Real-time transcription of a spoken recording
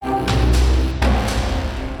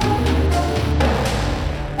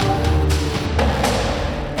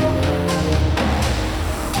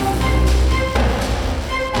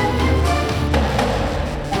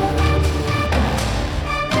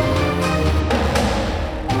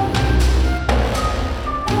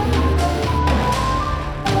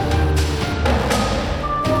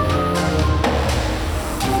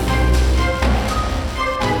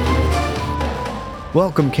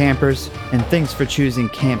Welcome, campers, and thanks for choosing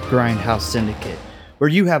Camp Grindhouse Syndicate, where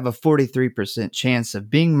you have a 43% chance of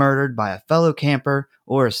being murdered by a fellow camper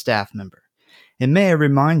or a staff member. And may I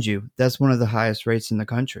remind you, that's one of the highest rates in the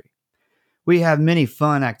country. We have many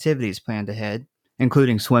fun activities planned ahead,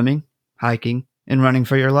 including swimming, hiking, and running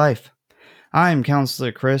for your life. I am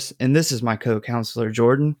Counselor Chris, and this is my co-counselor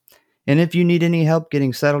Jordan. And if you need any help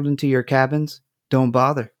getting settled into your cabins, don't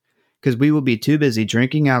bother, because we will be too busy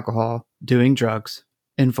drinking alcohol, doing drugs,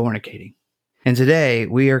 and fornicating. And today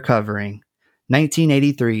we are covering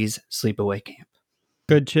 1983's Sleepaway Camp.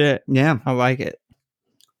 Good shit. Yeah. I like it.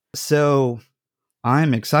 So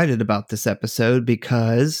I'm excited about this episode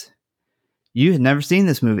because you had never seen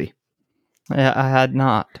this movie. Yeah, I had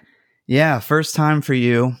not. Yeah, first time for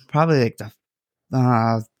you. Probably like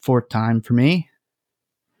the fourth time for me.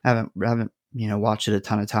 I haven't watched it a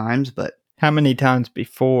ton of times, but How many times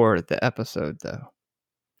before the episode, though?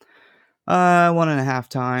 1.5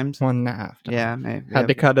 times. 1.5 times. Yeah, maybe. Had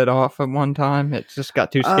to cut it off at one time. It just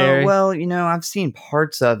got too scary. Well, I've seen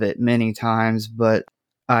parts of it many times, but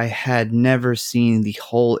I had never seen the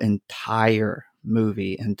whole entire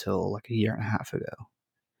movie until like a year and a half ago.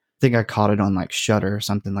 I think I caught it on like Shudder or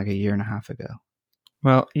something like a year and a half ago.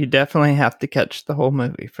 Well, you definitely have to catch the whole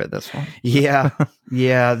movie for this one. Yeah.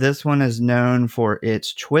 Yeah, this one is known for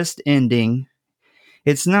its twist ending.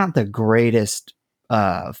 It's not the greatest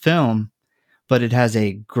film, but it has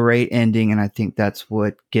a great ending, and I think that's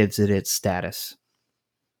what gives it its status.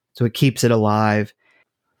 So it keeps it alive.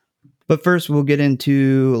 But first, we'll get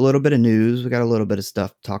into a little bit of news. We got a little bit of stuff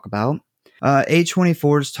to talk about.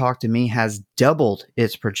 A24's Talk to Me has doubled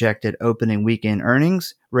its projected opening weekend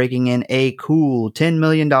earnings, raking in a cool $10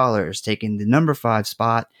 million, taking the number 5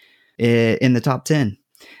 spot in the top 10.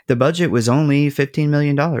 The budget was only $15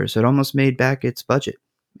 million, so it almost made back its budget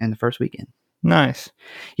in the first weekend. Nice.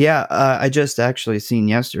 Yeah, I just actually seen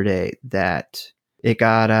yesterday that it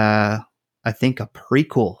got, I think, a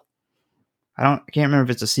prequel. I can't remember if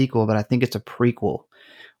it's a sequel, but I think it's a prequel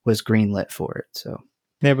was greenlit for it. So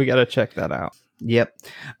yeah, we got to check that out. Yep.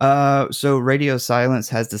 So Radio Silence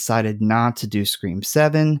has decided not to do Scream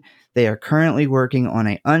 7. They are currently working on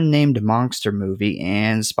an unnamed monster movie,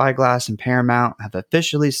 and Spyglass and Paramount have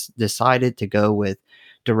officially decided to go with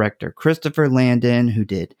director Christopher Landon, who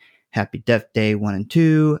did Happy Death Day 1 and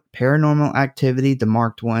 2, Paranormal Activity, The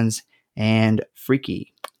Marked Ones, and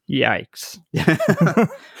Freaky. Yikes.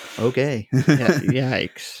 Okay.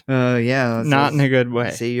 Yikes. Yeah. Not in a good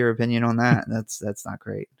way. See your opinion on that. That's not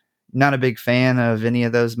great. Not a big fan of any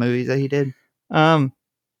of those movies that he did.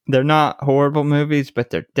 They're not horrible movies, but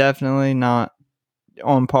they're definitely not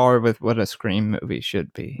on par with what a Scream movie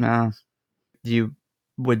should be. No. You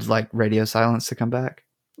would like Radio Silence to come back?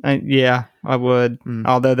 Yeah, I would.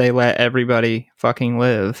 Although they let everybody fucking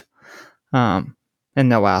live. And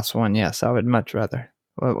the last one, yes, I would much rather.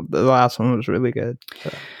 Well, the last one was really good.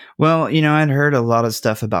 So. Well, I'd heard a lot of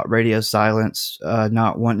stuff about Radio Silence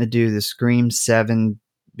not wanting to do the Scream 7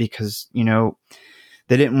 because,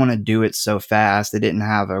 they didn't want to do it so fast. They didn't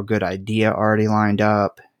have a good idea already lined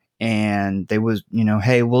up. And they was,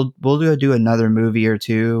 hey, we'll do another movie or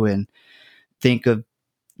two and think of,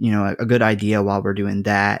 a good idea while we're doing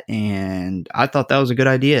that. And I thought that was a good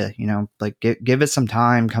idea, like give it some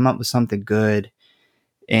time, come up with something good.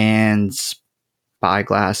 And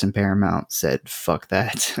Spyglass and Paramount said, fuck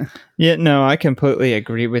that. Yeah, no, I completely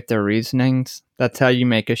agree with their reasonings. That's how you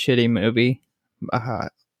make a shitty movie.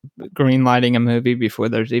 Greenlighting a movie before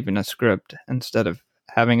there's even a script instead of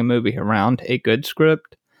having a movie around a good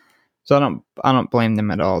script. So I don't blame them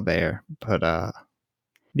at all there. But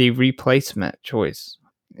the replacement choice,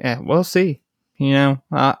 yeah, we'll see.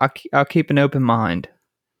 I'll keep an open mind.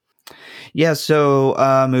 Yeah, so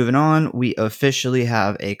moving on, we officially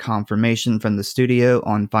have a confirmation from the studio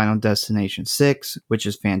on Final Destination 6, which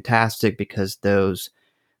is fantastic because those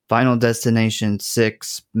Final Destination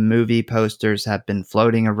 6 movie posters have been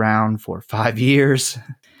floating around for 5 years.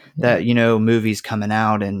 Yeah. That, movies coming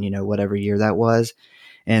out and, whatever year that was.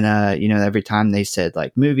 And, every time they said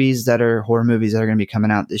like horror movies that are going to be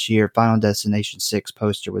coming out this year, Final Destination 6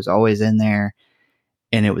 poster was always in there.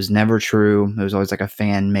 And it was never true. It was always like a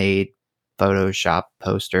fan-made Photoshop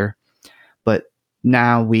poster. But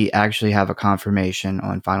now we actually have a confirmation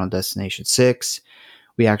on Final Destination 6.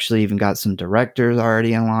 We actually even got some directors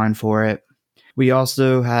already in line for it. We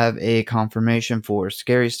also have a confirmation for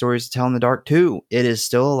Scary Stories to Tell in the Dark 2. It is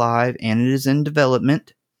still alive and it is in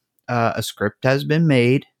development. A script has been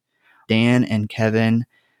made. Dan and Kevin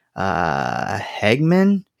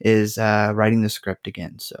Hegman is writing the script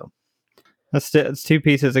again. So that's 2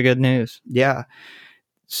 pieces of good news. Yeah.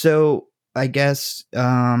 So I guess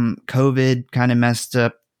COVID kind of messed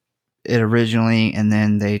up it originally, and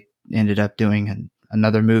then they ended up doing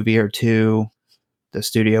another movie or two the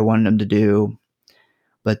studio wanted them to do,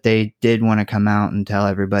 but they did want to come out and tell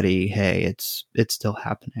everybody, hey, it's still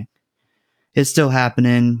happening. It's still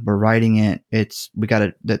happening. We're writing it. We got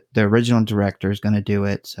to the original director is going to do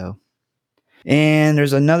it. So, and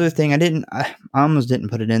there's another thing I almost didn't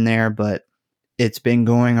put it in there, but it's been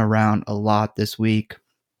going around a lot this week.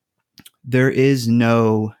 There is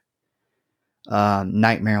no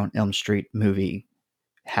Nightmare on Elm Street movie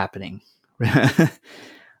happening.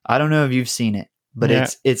 I don't know if you've seen it, but Yeah.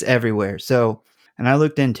 it's everywhere. So, and I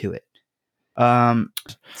looked into it.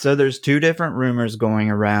 So there's two different rumors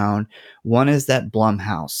going around. One is that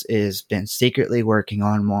Blumhouse has been secretly working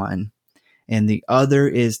on one, and the other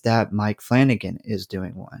is that Mike Flanagan is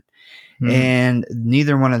doing one. And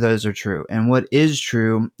neither one of those are true. And what is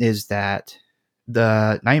true is that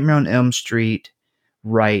the Nightmare on Elm Street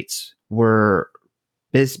rights were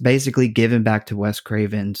basically given back to Wes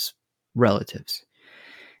Craven's relatives.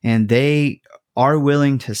 And they are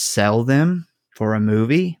willing to sell them for a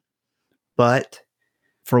movie, but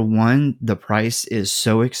for one, the price is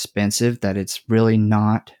so expensive that it's really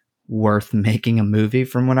not worth making a movie,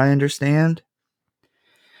 from what I understand.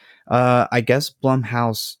 I guess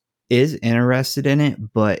Blumhouse is interested in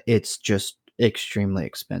it, but it's just extremely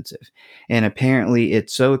expensive. And apparently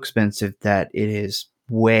it's so expensive that it is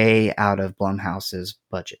way out of Blumhouse's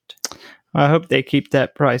budget. I hope they keep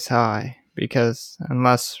that price high, because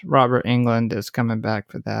unless Robert Englund is coming back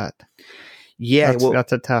for that, Yeah,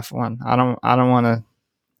 that's a tough one. I don't want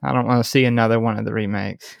to see another one of the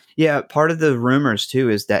remakes. Yeah, part of the rumors too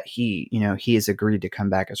is that he has agreed to come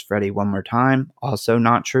back as Freddy one more time. Also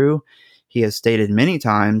not true. He has stated many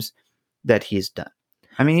times that he's done.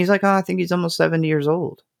 I mean, he's like, I think he's almost 70 years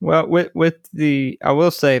old. Well, I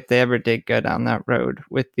will say, if they ever did go down that road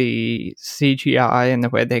with the CGI and the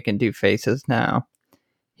way they can do faces now,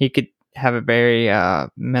 he could have a very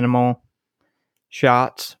minimal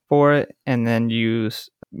shots for it, and then use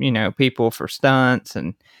people for stunts,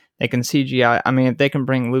 and they can CGI. I mean, if they can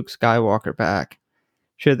bring Luke Skywalker back,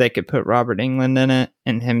 sure, they could put Robert Englund in it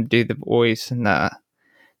and him do the voice and the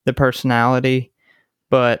personality,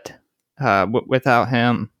 but without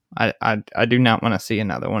him, I do not want to see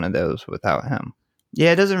another one of those without him.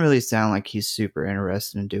 Yeah, it doesn't really sound like he's super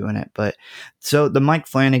interested in doing it. But so the Mike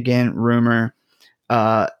Flanagan rumor,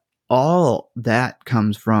 all that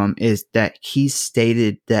comes from is that he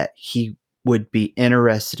stated that he would be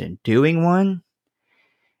interested in doing one,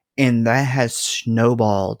 and that has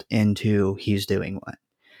snowballed into he's doing one.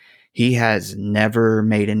 He has never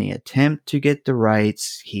made any attempt to get the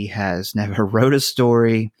rights. He has never wrote a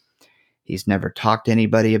story. He's never talked to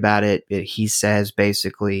anybody about it. He says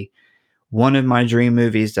basically, one of my dream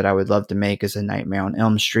movies that I would love to make is A Nightmare on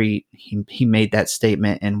Elm Street. He made that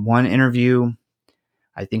statement in one interview,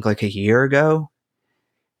 I think like a year ago.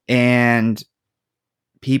 And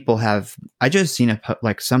I just seen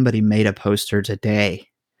somebody made a poster today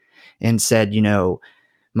and said,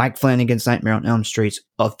 Mike Flanagan's Nightmare on Elm Street's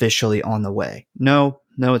officially on the way. No,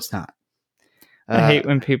 it's not. I hate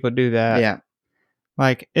when people do that. Yeah.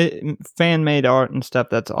 Like, fan-made art and stuff,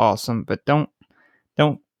 that's awesome, but don't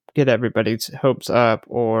get everybody's hopes up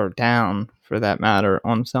or down, for that matter,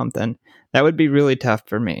 on something. That would be really tough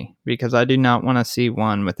for me, because I do not want to see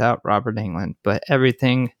one without Robert Englund, but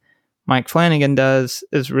everything Mike Flanagan does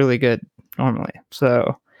is really good normally.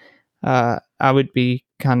 So I would be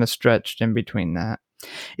kind of stretched in between that.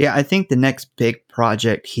 Yeah, I think the next big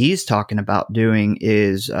project he's talking about doing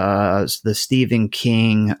is the Stephen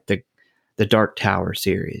King, the Dark Tower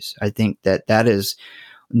series. I think that is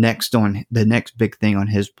next on the next big thing on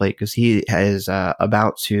his plate, because he is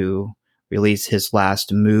about to release his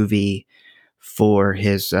last movie for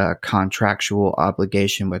his contractual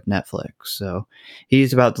obligation with Netflix. So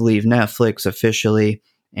he's about to leave Netflix officially,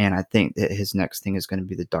 and I think that his next thing is going to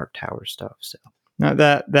be the Dark Tower stuff. So now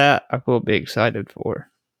that I will be excited for.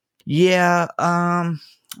 Yeah, I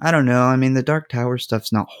don't know. I mean, the Dark Tower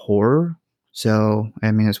stuff's not horror, so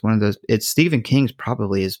I mean, it's one of those. It's Stephen King's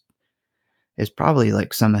probably is probably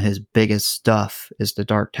like some of his biggest stuff is the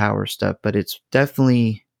Dark Tower stuff, but it's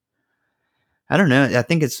definitely, I don't know. I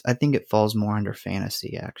think it falls more under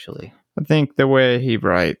fantasy, actually. I think the way he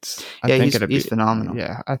writes, he's phenomenal.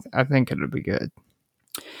 Yeah, I think it'll be good.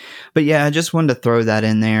 But yeah, I just wanted to throw that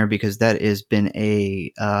in there because that has been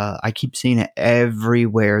I keep seeing it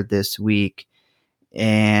everywhere this week,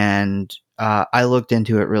 and I looked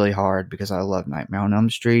into it really hard because I love Nightmare on Elm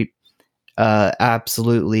Street.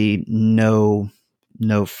 Absolutely no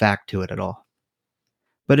fact to it at all.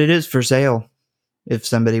 But it is for sale if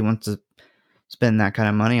somebody wants to spend that kind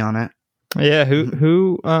of money on it. Yeah,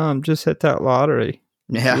 who just hit that lottery?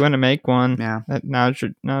 If Yeah. you want to make one, Yeah.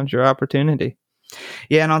 now's your opportunity.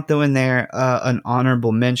 Yeah, and I'll throw in there an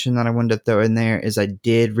honorable mention that I wanted to throw in there is I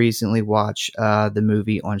did recently watch the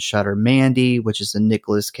movie on Shutter, Mandy, which is a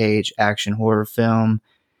Nicolas Cage action horror film.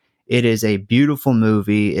 It is a beautiful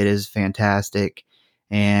movie. It is fantastic.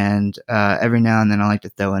 And every now and then I like to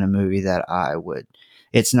throw in a movie that I would.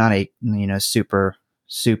 It's not a super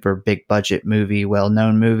super big budget movie, well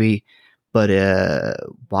known movie, but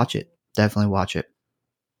watch it. Definitely watch it.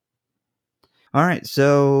 All right,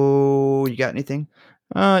 so you got anything?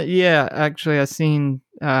 Yeah, actually, I seen.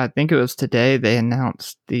 I think it was today they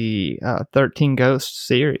announced the 13 Ghosts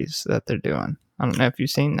series that they're doing. I don't know if you've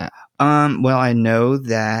seen that. Well, I know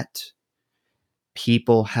that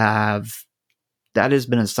people have. That has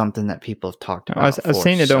been something that people have talked about I've for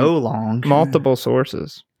seen it so on long. multiple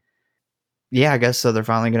sources. Yeah, I guess so. They're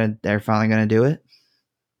finally gonna do it.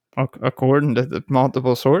 According to the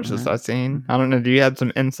multiple sources I've seen. I don't know. Do you have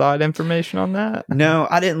some inside information on that? No,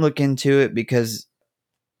 I didn't look into it because,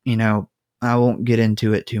 I won't get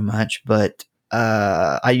into it too much, but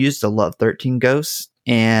I used to love 13 Ghosts,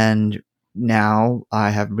 and now I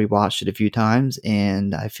have rewatched it a few times,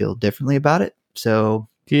 and I feel differently about it. So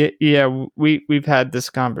Yeah, we've had this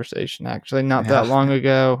conversation actually not that long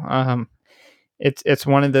ago. It's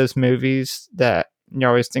one of those movies that you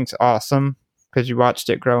always think's awesome because you watched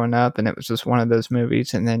it growing up and it was just one of those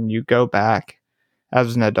movies, and then you go back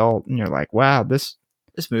as an adult and you're like, wow, this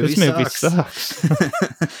movie sucks.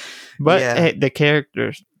 But yeah. hey, the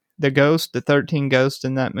characters, the 13 ghosts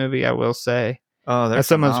in that movie, I will say, Oh, they're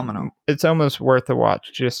phenomenal. It's almost worth a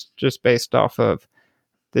watch just based off of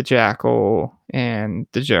the Jackal and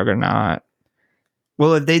the Juggernaut.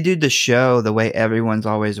 Well, if they do the show the way everyone's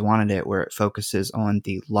always wanted it, where it focuses on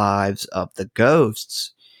the lives of the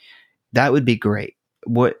ghosts, that would be great.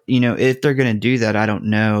 If they're going to do that, I don't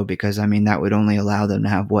know, because that would only allow them to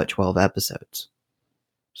have 12 episodes.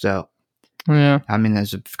 So, yeah,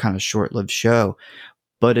 that's a kind of short-lived show.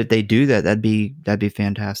 But if they do that, that'd be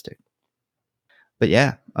fantastic. But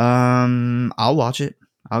yeah, I'll watch it.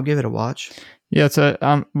 I'll give it a watch. Yeah, so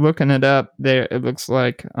I'm looking it up there. It looks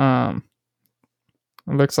like it's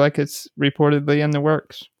reportedly in the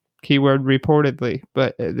works. Keyword reportedly,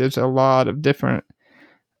 but there's a lot of different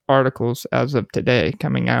articles as of today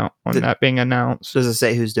coming out on that being announced. Does it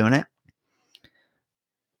say who's doing it?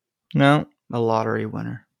 No. The lottery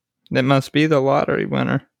winner. That must be the lottery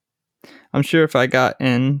winner. I'm sure if I got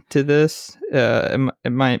into this,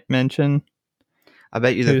 it might mention. I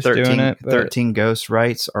bet you the 13 Ghost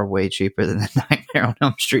rights are way cheaper than the Nightmare on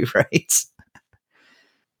Elm Street rights.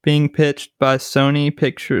 Being pitched by Sony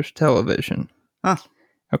Pictures Television. Huh.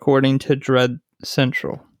 According to Dread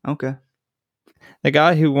Central. Okay. The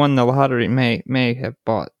guy who won the lottery may have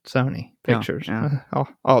bought Sony Pictures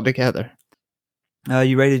altogether.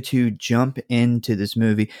 You ready to jump into this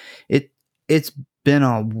movie? It's been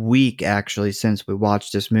a week actually since we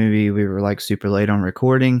watched this movie. We were super late on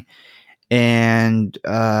recording, and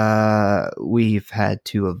we've had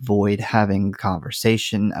to avoid having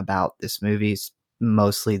conversation about this movie,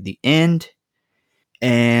 mostly the end,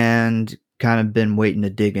 and kind of been waiting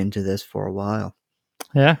to dig into this for a while.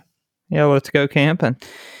 Yeah, let's go camping.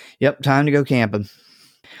 Yep, time to go camping.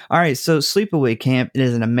 All right, so Sleepaway Camp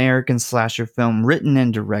is an American slasher film written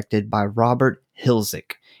and directed by Robert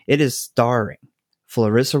Hiltzik. It is starring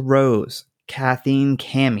Clarissa Rose, Kathleen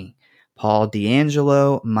Kami, Paul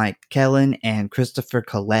D'Angelo, Mike Kellen, and Christopher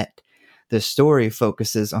Collette. The story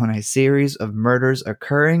focuses on a series of murders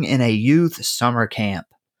occurring in a youth summer camp.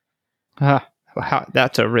 Wow,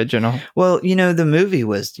 that's original. Well, the movie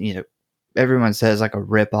was, everyone says like a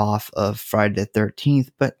rip-off of Friday the 13th,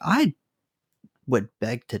 but I would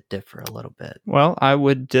beg to differ a little bit. Well, I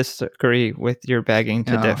would disagree with your begging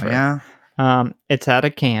to differ. Yeah? It's at a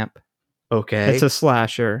camp. Okay. It's a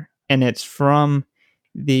slasher, and it's from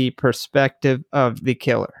the perspective of the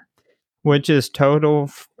killer, which is total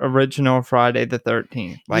original Friday the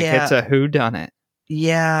 13th. It's a whodunit.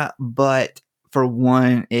 Yeah, but for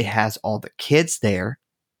one, it has all the kids there.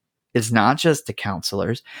 It's not just the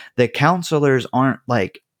counselors. The counselors aren't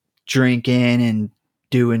drinking and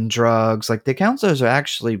doing drugs. The counselors are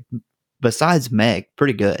actually, besides Meg,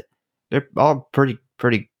 pretty good. They're all pretty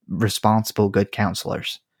responsible, good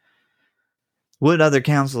counselors. What other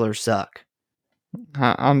counselors suck?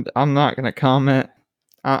 I'm not going to comment.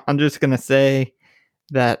 I'm just going to say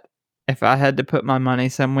that if I had to put my money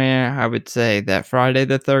somewhere, I would say that Friday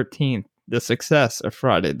the 13th, the success of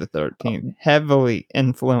Friday the 13th, heavily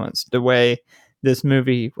influenced the way this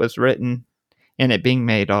movie was written in it being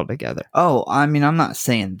made altogether. Oh, I mean, I'm not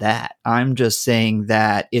saying that. I'm just saying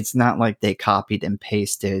that it's not like they copied and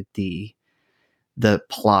pasted the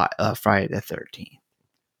plot of Friday the 13th.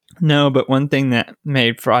 No, but one thing that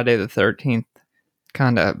made Friday the 13th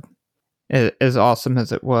kind of as awesome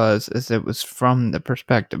as it was is it was from the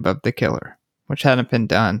perspective of the killer, which hadn't been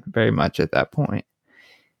done very much at that point.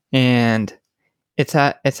 And it's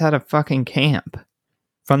at a fucking camp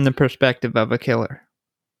from the perspective of a killer.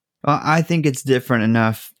 Well, I think it's different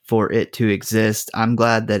enough for it to exist. I'm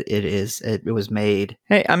glad that it was made.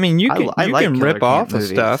 Hey, I mean, you can like rip killer off camp of movies.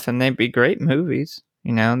 stuff and they'd be great movies.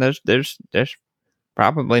 You know, there's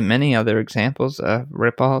probably many other examples of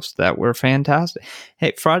rip-offs that were fantastic.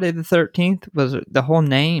 Hey, Friday the 13th was the whole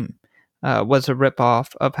name was a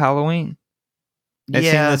rip-off of Halloween. They've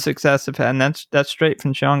seen the success of it, and that's straight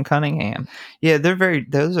from Sean Cunningham. Yeah,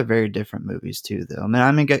 those are very different movies too, though.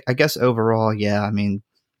 I mean, I guess overall, yeah, I mean,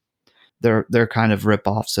 they're kind of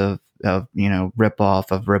rip-offs of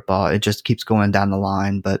rip-off of rip-off. It just keeps going down the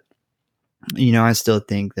line, but I still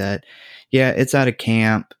think that, yeah, it's out of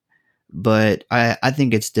camp, but I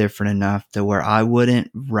think it's different enough to where I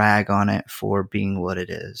wouldn't rag on it for being what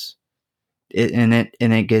it is.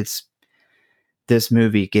 This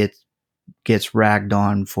movie gets ragged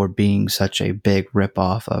on for being such a big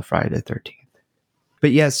ripoff of Friday the 13th.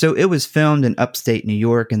 But yeah, so it was filmed in upstate New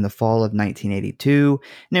York in the fall of 1982,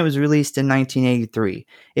 and it was released in 1983.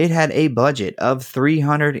 It had a budget of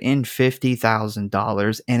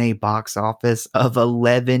 $350,000 and a box office of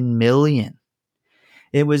 $11 million.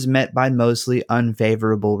 It was met by mostly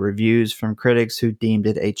unfavorable reviews from critics who deemed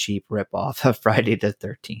it a cheap ripoff of Friday the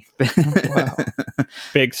 13th. Wow.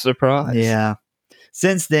 Big surprise. Yeah.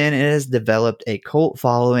 Since then, it has developed a cult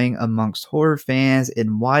following amongst horror fans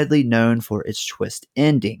and widely known for its twist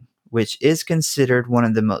ending, which is considered one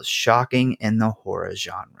of the most shocking in the horror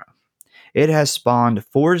genre. It has spawned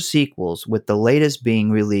 4 sequels, with the latest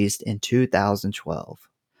being released in 2012.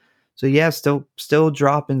 So yeah, still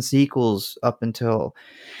dropping sequels up until,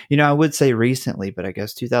 I would say recently, but I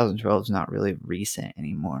guess 2012 is not really recent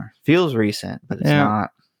anymore. Feels recent, but it's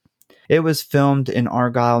not. It was filmed in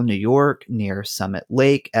Argyle, New York, near Summit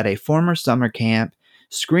Lake at a former summer camp.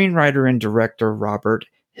 Screenwriter and director Robert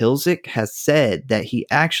Hiltzik has said that he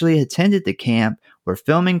actually attended the camp where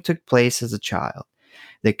filming took place as a child.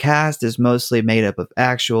 The cast is mostly made up of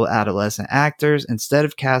actual adolescent actors instead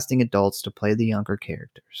of casting adults to play the younger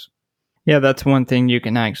characters. Yeah, that's one thing you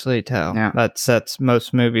can actually tell. Yeah. That sets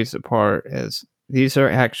most movies apart is these are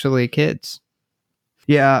actually kids.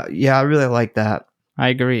 Yeah, I really like that. I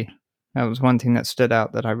agree. That was one thing that stood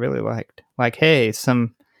out that I really liked. Like, hey,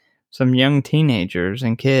 some young teenagers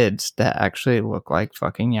and kids that actually look like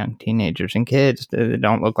fucking young teenagers and kids. They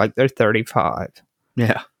don't look like they're 35.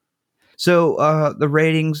 Yeah. So the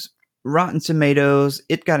ratings, Rotten Tomatoes,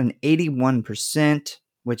 it got an 81%,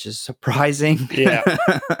 which is surprising. Yeah.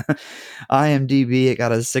 IMDb, it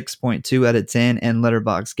got a 6.2 out of 10, and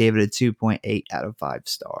Letterboxd gave it a 2.8 out of 5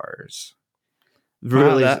 stars.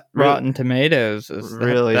 Really, that Rotten Tomatoes is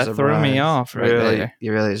really that threw me off right there.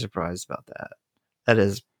 You're really surprised about that. That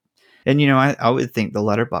is, and I would think the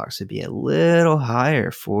Letterboxd would be a little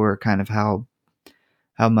higher for kind of how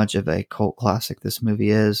much of a cult classic this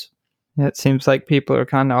movie is. Yeah, it seems like people are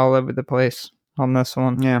kind of all over the place on this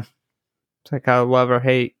one. Yeah, it's like I love or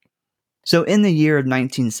hate. So in the year of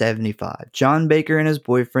 1975, John Baker and his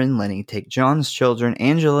boyfriend Lenny take John's children,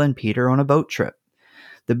 Angela and Peter, on a boat trip.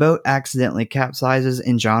 The boat accidentally capsizes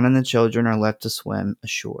and John and the children are left to swim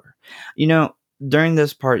ashore. During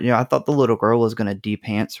this part, I thought the little girl was going to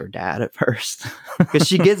de-pants her dad at first. Because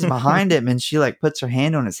she gets behind him and she puts her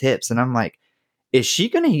hand on his hips. And I'm like, is she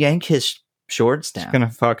going to yank his shorts down? She's going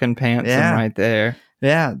to fucking pants him right there.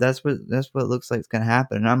 Yeah, that's what it looks like is going to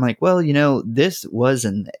happen. And I'm like, well, this was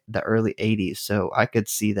in the early 80s. So I could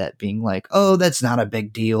see that being like, oh, that's not a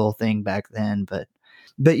big deal thing back then.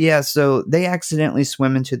 But yeah, so they accidentally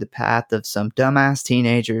swim into the path of some dumbass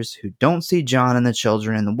teenagers who don't see John and the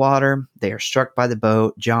children in the water. They are struck by the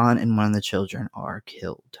boat. John and one of the children are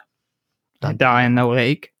killed. They die in the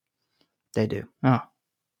lake? They do. Oh.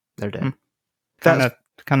 They're dead.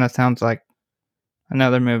 Kind of sounds like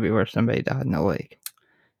another movie where somebody died in the lake.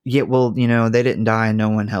 Yeah, well, they didn't die and no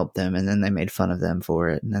one helped them, and then they made fun of them for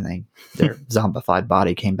it, and then their zombified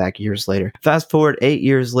body came back years later. Fast forward 8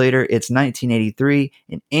 years later, it's 1983,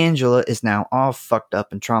 and Angela is now all fucked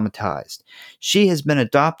up and traumatized. She has been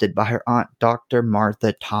adopted by her aunt, Dr.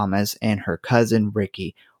 Martha Thomas, and her cousin,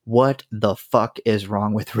 Ricky. What the fuck is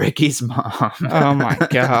wrong with Ricky's mom? Oh my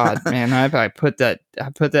god, man! I put that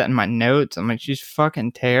in my notes. I'm like, she's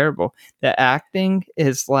fucking terrible. The acting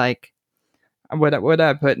is like, what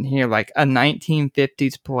I put in here, like a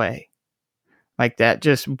 1950s play, like that,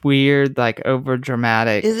 just weird, like over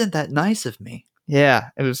dramatic. Isn't that nice of me? Yeah,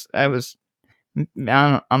 it was.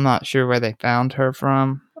 I'm not sure where they found her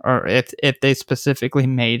from, or if they specifically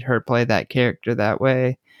made her play that character that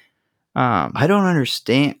way. I don't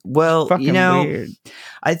understand. Well, Fucking weird.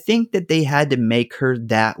 I think that they had to make her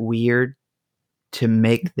that weird to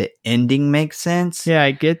make the ending make sense. Yeah,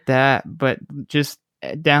 I get that, but just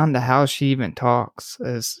down to how she even talks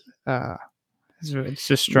is it's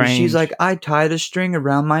just strange. She's like, I tied a string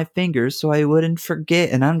around my fingers so I wouldn't forget,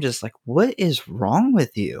 and I'm just like, what is wrong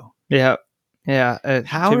with you? Yeah.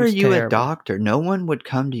 How are you a doctor? No one would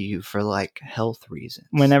come to you for like health reasons.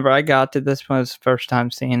 Whenever I got to this was first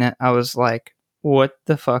time seeing it, I was like, what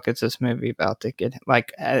the fuck is this movie about to get?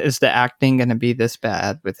 Like, is the acting going to be this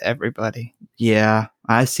bad with everybody? Yeah,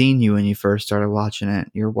 I seen you when you first started watching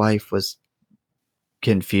it. Your wife was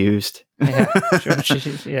confused.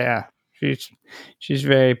 Yeah, she's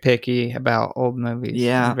very picky about old movies.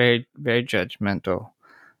 Yeah, very very judgmental.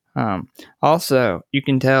 Also, you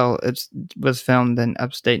can tell it was filmed in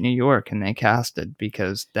upstate New York, and they casted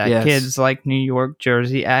because that kid's like New York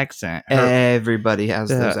Jersey accent. Everybody has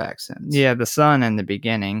those accents. Yeah, the son in the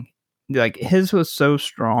beginning, like his was so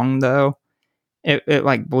strong though, it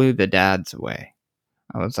like blew the dad's away.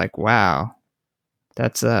 I was like, wow,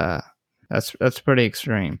 that's pretty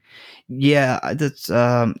extreme. Yeah, that's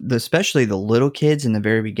especially the little kids in the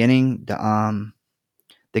very beginning.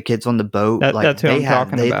 The kids on the boat, that's who I'm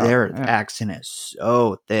talking about. Their accent is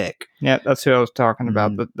so thick. Yeah, that's who I was talking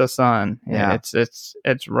about. The son. Yeah,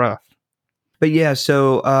 it's rough. But yeah,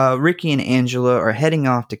 so Ricky and Angela are heading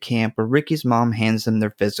off to camp where Ricky's mom hands them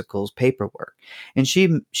their physicals paperwork. And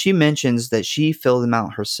she mentions that she filled them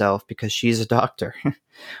out herself because she's a doctor,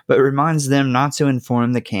 but reminds them not to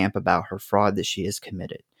inform the camp about her fraud that she has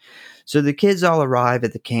committed. So the kids all arrive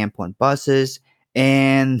at the camp on buses,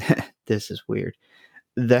 and this is weird.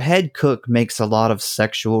 The head cook makes a lot of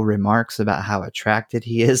sexual remarks about how attracted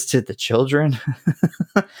he is to the children.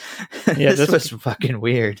 Yeah, this was fucking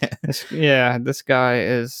weird. This guy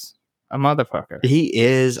is a motherfucker. He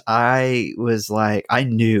is. I was like, I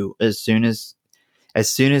knew as soon as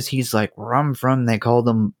he's like, where I'm from, they call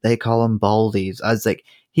them baldies. I was like,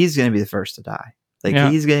 he's gonna be the first to die.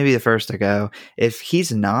 He's gonna be the first to go. If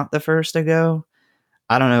he's not the first to go,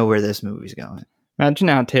 I don't know where this movie's going. Imagine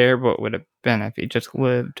how terrible it would have been if he just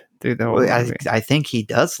lived through the whole movie. I think he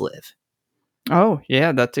does live. Oh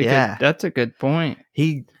yeah, that's a good point.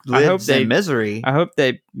 He lives in misery. I hope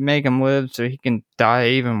they make him live so he can die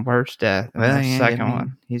even worse death in the second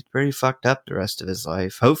one. He's pretty fucked up the rest of his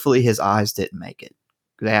life. Hopefully his eyes didn't make it.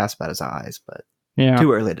 They asked about his eyes, but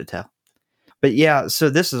too early to tell. But yeah,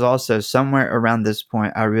 so this is also somewhere around this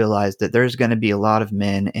point I realized that there's going to be a lot of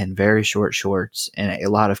men in very short shorts and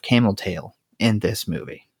a lot of camel tail in this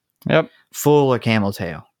movie. Yep. Full of camel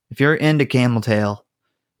tail. If you're into camel tail,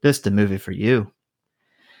 this is the movie for you.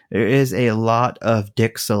 There is a lot of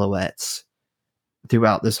dick silhouettes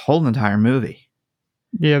throughout this whole entire movie.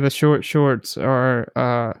 Yeah, the short shorts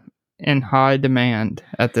are in high demand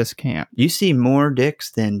at this camp. You see more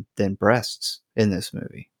dicks than breasts in this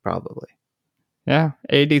movie, probably. Yeah,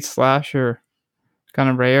 80s slasher, kind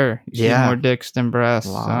of rare. You see more dicks than breasts.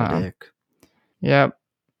 A lot of dick. Yep,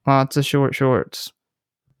 lots of short shorts.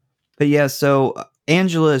 But yeah, so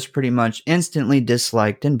Angela is pretty much instantly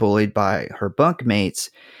disliked and bullied by her bunkmates,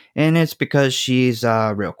 and it's because she's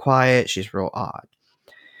real quiet, she's real odd.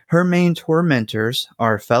 Her main tormentors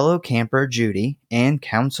are fellow camper Judy and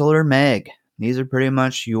counselor Meg. These are pretty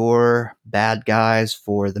much your bad guys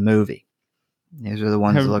for the movie. These are the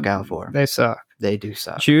ones to look out for. They suck. They do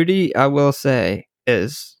suck. Judy, I will say,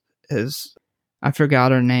 is I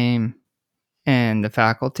forgot her name in the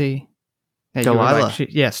faculty. Delilah.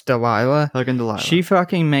 Yes, Delilah. Fucking Delilah. She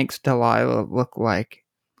fucking makes Delilah look like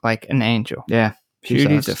an angel. Yeah.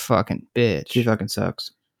 Judy's a fucking bitch. She fucking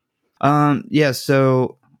sucks. Yeah,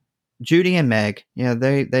 so Judy and Meg,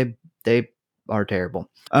 they are terrible.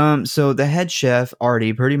 So the head chef,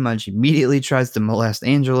 Artie, pretty much immediately tries to molest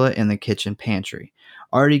Angela in the kitchen pantry.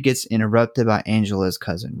 Artie gets interrupted by Angela's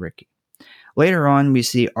cousin, Ricky. Later on, we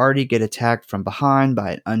see Artie get attacked from behind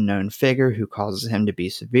by an unknown figure who causes him to be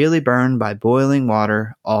severely burned by boiling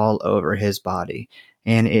water all over his body.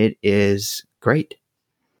 And it is great.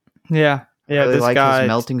 Yeah. Yeah, this guy, his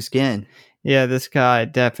melting skin. Yeah, this guy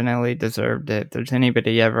definitely deserved it. If there's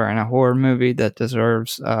anybody ever in a horror movie that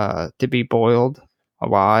deserves to be boiled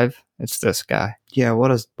alive, it's this guy. Yeah,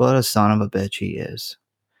 what a son of a bitch he is.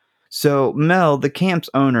 So Mel, the camp's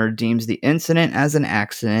owner, deems the incident as an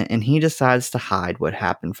accident, and he decides to hide what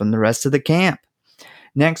happened from the rest of the camp.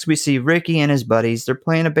 Next, we see Ricky and his buddies. They're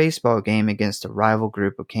playing a baseball game against a rival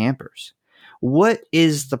group of campers. What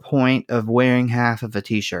is the point of wearing half of a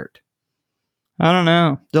t-shirt? I don't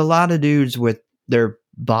know. There's a lot of dudes with their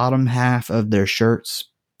bottom half of their shirts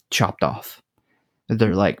chopped off.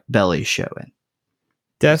 They're like bellies showing.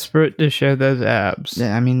 Desperate to show those abs.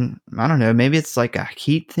 Yeah, I mean, I don't know. Maybe it's like a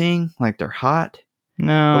heat thing, like they're hot.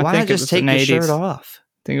 No, But why I think not just take the shirt off?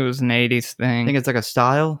 I think it was an 80s thing. I think it's like a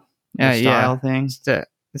style thing.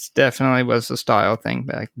 It definitely was a style thing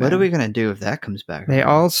back then. What are we going to do if that comes back? They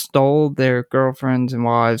all stole their girlfriends and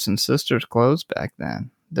wives and sisters' clothes back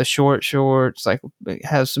then. The short shorts, like,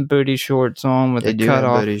 have some booty shorts on with a cut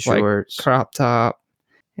off, like, crop top.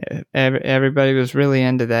 Yeah, everybody was really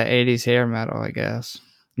into that 80s hair metal, I guess.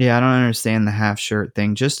 Yeah, I don't understand the half shirt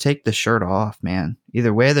thing. Just take the shirt off, man.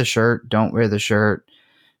 Either wear the shirt, don't wear the shirt.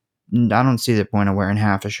 I don't see the point of wearing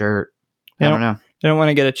half a shirt. I don't know. They don't want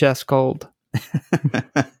to get a chest cold.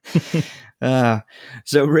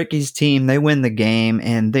 So Ricky's team, they win the game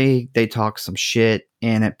and they talk some shit,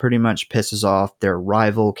 and it pretty much pisses off their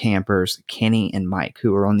rival campers, Kenny and Mike,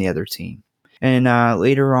 who are on the other team. And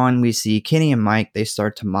later on, we see Kenny and Mike, they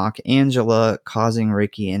start to mock Angela, causing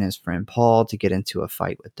Ricky and his friend Paul to get into a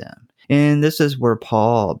fight with them. And this is where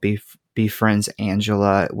Paul befriends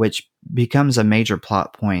Angela, which becomes a major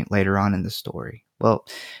plot point later on in the story. Well,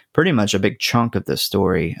 pretty much a big chunk of the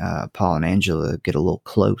story. Paul and Angela get a little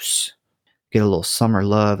close, get a little summer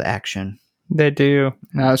love action. They do.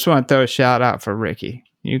 Now, I just want to throw a shout out for Ricky.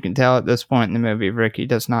 You can tell at this point in the movie, Ricky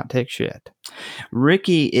does not take shit.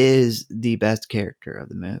 Ricky is the best character of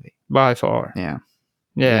the movie. By far. Yeah.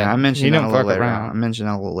 Yeah, I mentioned that a little later around. on. I mentioned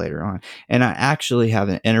that a little later on. And I actually have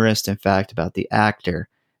an interesting fact about the actor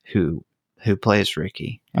who plays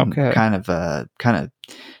Ricky. Okay. Kind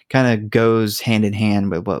of goes hand in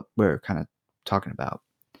hand with what we're kind of talking about.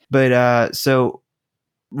 But so,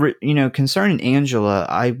 you know, concerning Angela,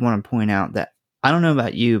 I want to point out that I don't know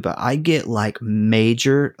about you, but I get like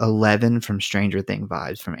major 11 from Stranger Things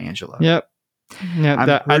vibes from Angela. Yep.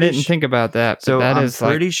 Yeah, I didn't think about that. But so that I'm is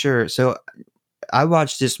pretty sure. So I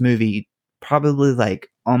watched this movie probably like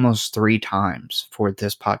almost 3 times for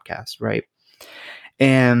this podcast, right?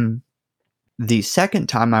 And the second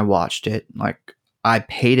time I watched it, like I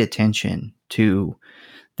paid attention to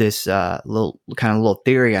this little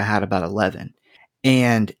theory I had about 11,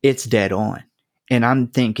 and it's dead on. And I'm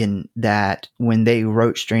thinking that when they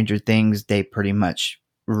wrote Stranger Things, they pretty much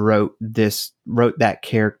wrote that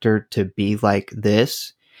character to be like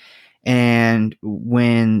this. And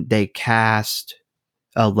when they cast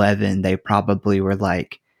 11, they probably were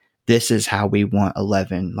like, this is how we want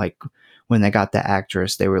 11. Like when they got the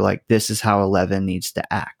actress, they were like, this is how 11 needs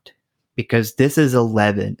to act. Because this is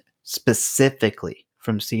 11 specifically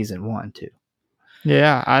from season 1 too.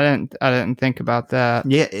 Yeah, I didn't think about that.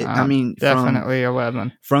 Yeah, I mean, definitely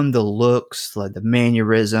 11. From the looks, like the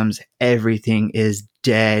mannerisms, everything is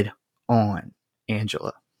dead on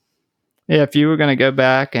Angela. Yeah, if you were going to go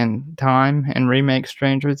back in time and remake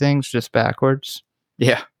Stranger Things just backwards,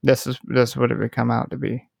 yeah, this would have come out to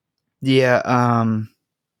be. Yeah,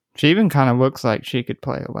 she even kind of looks like she could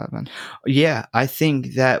play 11. Yeah, I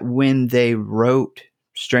think that when they wrote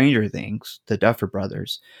Stranger Things, the Duffer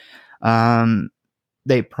Brothers,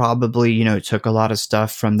 they probably, you know, took a lot of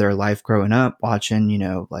stuff from their life growing up, watching, you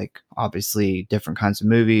know, like obviously different kinds of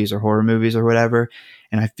movies or horror movies or whatever.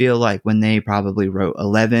 And I feel like when they probably wrote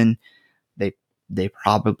 11, they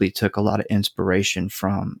probably took a lot of inspiration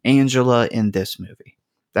from Angela in this movie.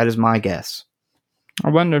 That is my guess. I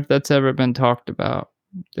wonder if that's ever been talked about,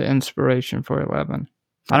 the inspiration for 11.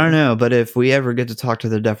 I don't know, but if we ever get to talk to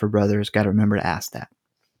the Duffer Brothers, got to remember to ask that.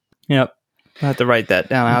 Yep. I have to write that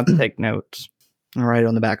down. I have to take notes. I'll write it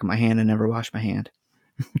on the back of my hand and never wash my hand.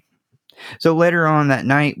 So later on that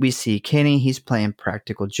night, we see Kenny. He's playing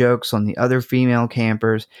practical jokes on the other female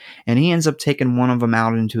campers, and he ends up taking one of them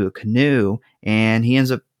out into a canoe, and he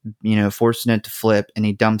ends up, you know, forcing it to flip, and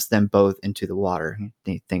he dumps them both into the water.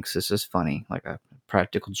 He thinks this is funny, like a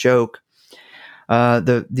practical joke.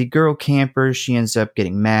 The girl camper, she ends up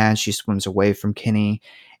getting mad. She swims away from Kenny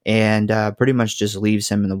and pretty much just leaves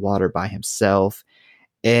him in the water by himself.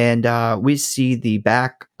 And we see the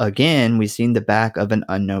back again. We've seen the back of an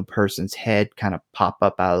unknown person's head kind of pop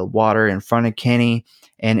up out of the water in front of Kenny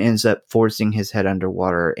and ends up forcing his head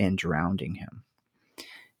underwater and drowning him.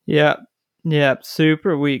 Yep,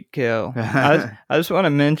 super weak kill. I just want to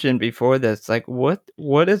mention before this, like,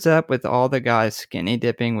 what is up with all the guys skinny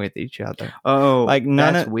dipping with each other? Oh, like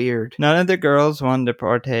that's weird. None of the girls wanted to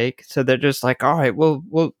partake, so they're just like, all right,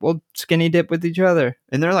 we'll skinny dip with each other,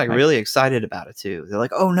 and they're like really excited about it too. They're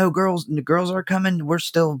like, oh no, the girls are coming. We're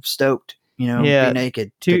still stoked. be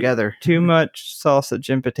naked together. Too much sausage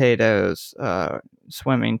and potatoes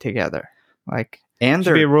swimming together. Like, And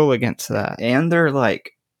should be a rule against that. And they're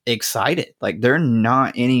like excited. Like they're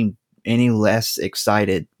not any less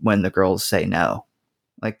excited when the girls say no.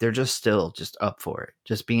 Like they're just still just up for it,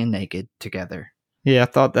 just being naked together. Yeah, I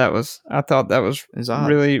thought that was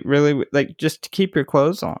really, really, like, just to keep your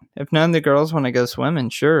clothes on. If none of the girls want to go swimming,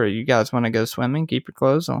 sure, you guys want to go swimming, keep your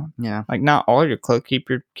clothes on. Yeah, like not all your clothes. Keep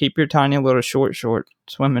your tiny little short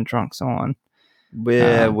swimming trunks on.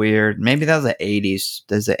 Yeah, weird. Maybe that was the 80s.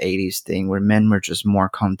 There's the 80s thing where men were just more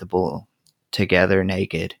comfortable together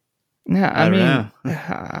naked. Yeah, I mean,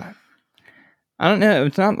 I don't know.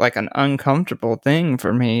 It's not like an uncomfortable thing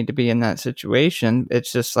for me to be in that situation.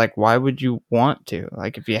 It's just like, why would you want to?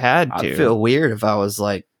 Like, if you had to. I'd feel weird if I was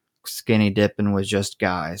like skinny dipping with just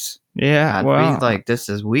guys. Yeah, I'd be like, this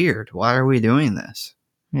is weird. Why are we doing this?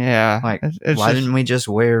 Yeah. Like, why didn't we just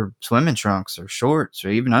wear swimming trunks or shorts or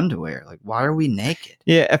even underwear? Like, why are we naked?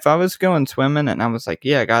 Yeah, if I was going swimming and I was like,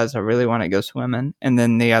 yeah, guys, I really want to go swimming. And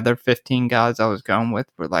then the other 15 guys I was going with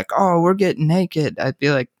were like, oh, we're getting naked. I'd be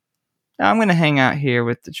like, I'm going to hang out here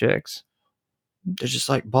with the chicks. They're just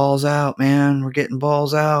like, balls out, man. We're getting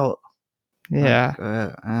balls out. Yeah.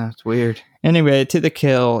 Like, it's weird. Anyway, to the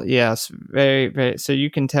kill. Yes, very, very. So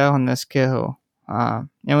you can tell in this kill, and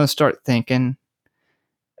we'll start thinking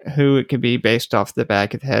who it could be based off the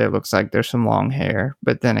back of the head. It looks like there's some long hair.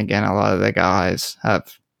 But then again, a lot of the guys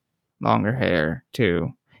have longer hair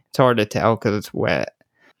too. It's hard to tell because it's wet.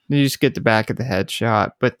 You just get the back of the head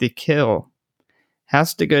shot. But the kill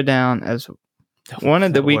has to go down as one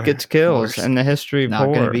of the weakest kills in the history of horror.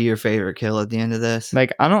 Not going to be your favorite kill at the end of this.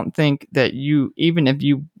 Like, I don't think that even if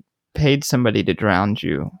you paid somebody to drown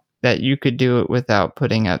you, that you could do it without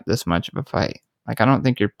putting up this much of a fight. Like, I don't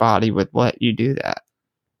think your body would let you do that.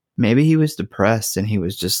 Maybe he was depressed and he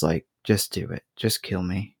was just like, just do it. Just kill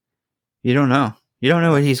me. You don't know. You don't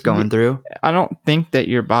know what he's going through. I don't think that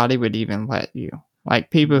your body would even let you.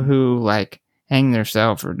 Like, people who, like, hang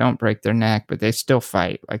themselves or don't break their neck, but they still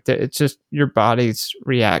fight. Like, it's just your body's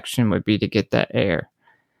reaction would be to get that air.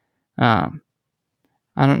 I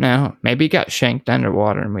don't know. Maybe he got shanked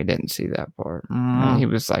underwater and we didn't see that part. He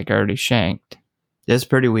was like already shanked. It's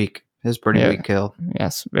pretty weak. It's pretty weak kill.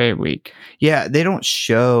 Yes, very weak. Yeah, they don't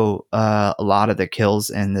show a lot of the kills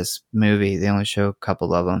in this movie. They only show a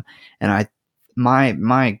couple of them, and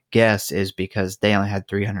my guess is because they only had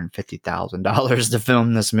 $350,000 to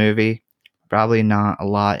film this movie. Probably not a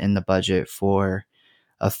lot in the budget for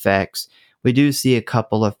effects. We do see a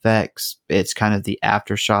couple effects. It's kind of the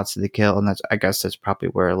after shots of the kill, and I guess that's probably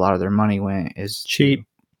where a lot of their money went. Is cheap,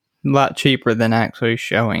 a lot cheaper than actually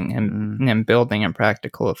showing and building a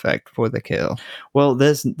practical effect for the kill. Well,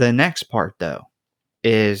 the next part though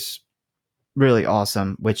is really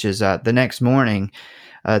awesome, which is the next morning,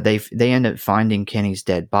 they end up finding Kenny's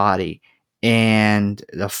dead body. And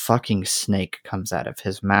the fucking snake comes out of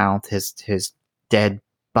his mouth. His dead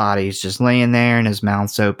body's just laying there and his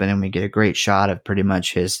mouth's open, and we get a great shot of pretty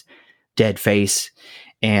much his dead face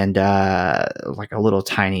and like a little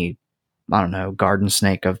tiny, I don't know, garden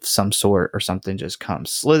snake of some sort or something just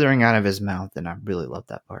comes slithering out of his mouth, and I really love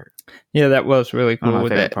that part. Yeah, that was really cool.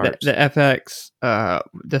 The FX,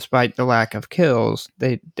 despite the lack of kills,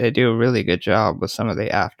 they do a really good job with some of the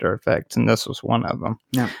after effects, and this was one of them.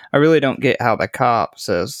 Yeah. I really don't get how the cop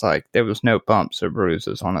says, like, there was no bumps or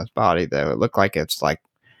bruises on his body, though. It looked like it's, like,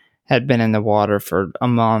 had been in the water for a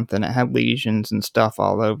month, and it had lesions and stuff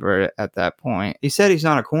all over it at that point. He said he's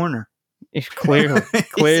not a coroner.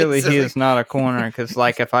 Clearly he is not a coroner, because,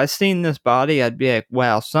 like, if I seen this body, I'd be like,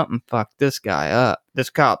 wow, something fucked this guy up. This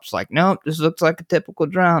cop's like, nope, this looks like a typical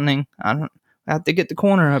drowning. I have to get the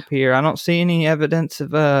coroner up here. I don't see any evidence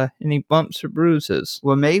of any bumps or bruises.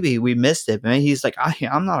 Well, maybe we missed it. Maybe he's like,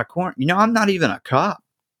 I'm not a coroner. I'm not even a cop.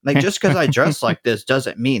 Like, just because I dress like this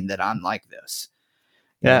doesn't mean that I'm like this.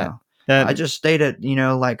 Yeah. I just stayed at,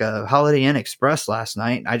 like a Holiday Inn Express last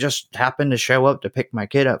night. I just happened to show up to pick my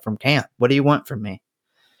kid up from camp. What do you want from me?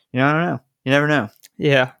 I don't know. You never know.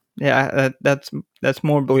 Yeah. Yeah. That's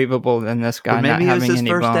more believable than this guy not having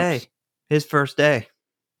any bumps. His first day.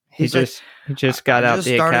 He just got out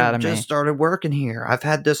the academy. Just started working here. I've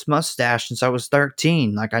had this mustache since I was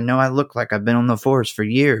 13. Like, I know I look like I've been on the force for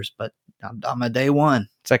years, but I'm a day one.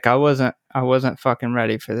 It's like I wasn't fucking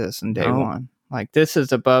ready for this in day one. Like, this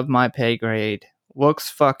is above my pay grade. Looks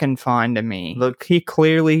fucking fine to me. Look, he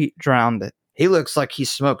clearly drowned it. He looks like he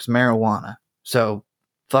smokes marijuana. So,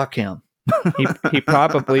 fuck him. he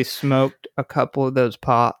probably smoked a couple of those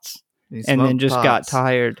pots and then just got pops.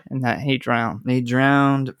 tired and that he drowned. He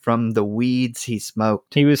drowned from the weeds he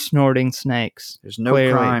smoked. He was snorting snakes. There's no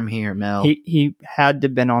clearly. crime here, Mel. He had to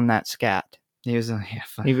have been on that scat. He was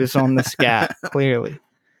on the scat, clearly.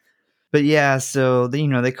 But yeah, so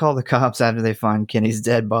they call the cops after they find Kenny's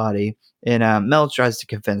dead body, and Mel tries to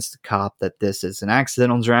convince the cop that this is an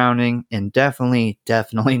accidental drowning and definitely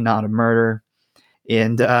not a murder.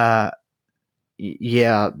 And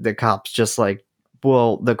yeah, the cop's just like,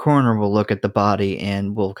 well, the coroner will look at the body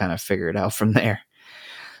and we'll kind of figure it out from there.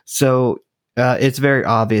 So it's very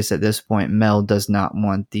obvious at this point Mel does not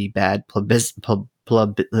want the bad publicity.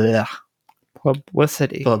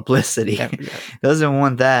 Doesn't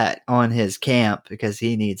want that on his camp because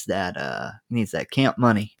he needs that camp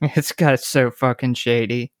money. It's got so fucking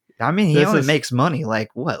shady. I mean, he only makes money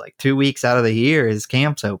like 2 weeks out of the year his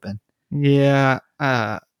camp's open. Yeah,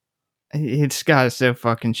 it's got so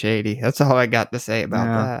fucking shady. That's all I got to say about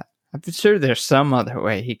that. I'm sure there's some other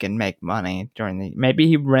way he can make money maybe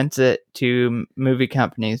he rents it to movie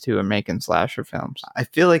companies who are making slasher films. I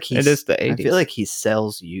feel like it is the 80s. I feel like he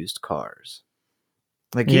sells used cars.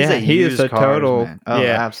 Like he is a total man. Oh,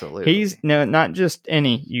 yeah, absolutely. He's not just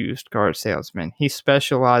any used car salesman. He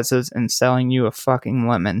specializes in selling you a fucking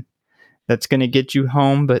lemon that's going to get you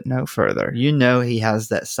home but no further. He has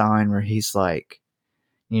that sign where he's like,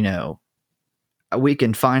 we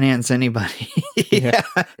can finance anybody. Yeah.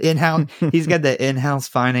 In-house. He's got the in-house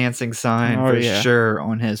financing sign for sure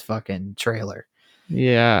on his fucking trailer.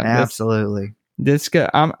 Yeah, absolutely. This guy,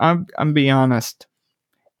 I'm be honest.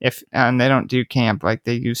 And they don't do camp like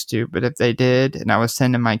they used to, but if they did, and I was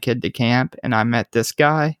sending my kid to camp, and I met this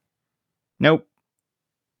guy, nope,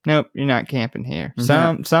 you're not camping here.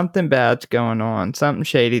 Something bad's going on. Something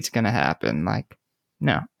shady's gonna happen. Like,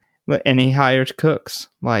 no. And he hires cooks,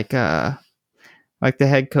 like the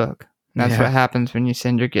head cook. And that's what happens when you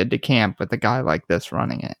send your kid to camp with a guy like this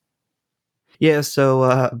running it. Yeah,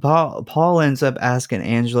 so Paul ends up asking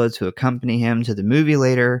Angela to accompany him to the movie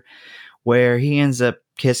later, where he ends up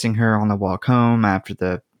kissing her on the walk home after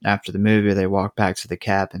the movie. They walk back to the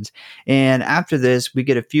cabins. And after this, we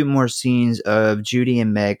get a few more scenes of Judy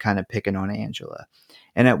and Meg kind of picking on Angela.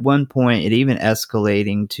 And at one point, it even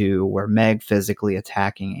escalating to where Meg physically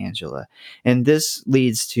attacking Angela. And this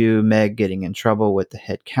leads to Meg getting in trouble with the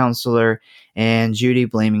head counselor and Judy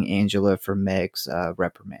blaming Angela for Meg's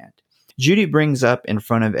reprimand. Judy brings up in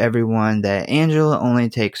front of everyone that Angela only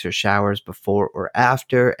takes her showers before or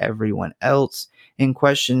after everyone else and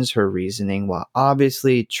questions her reasoning while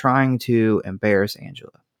obviously trying to embarrass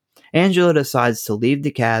Angela. Angela decides to leave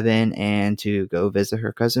the cabin and to go visit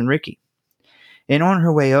her cousin Ricky. And on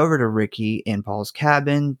her way over to Ricky and Paul's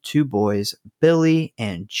cabin, two boys, Billy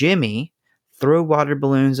and Jimmy, throw water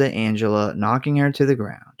balloons at Angela, knocking her to the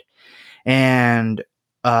ground. And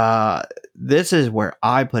this is where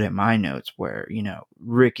I put in my notes where,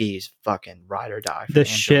 Ricky's fucking ride or die for the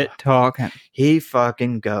Angela. Shit talking. He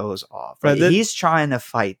fucking goes off. Like, he's trying to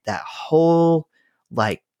fight that whole,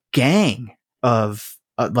 gang of,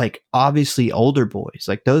 obviously older boys.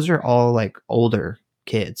 Like, those are all, older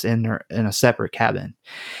kids in a separate cabin.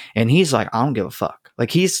 And he's like, I don't give a fuck.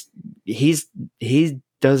 Like, he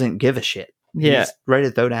doesn't give a shit. Yeah. He's ready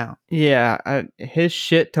to throw down. Yeah. His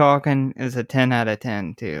shit talking is a 10 out of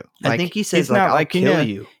 10 too. I think he says I'll kill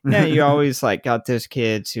you. You always got those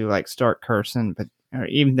kids who start cursing, or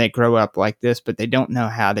even they grow up like this, but they don't know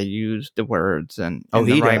how to use the words in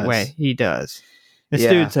the right way. He does.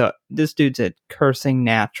 This dude's a cursing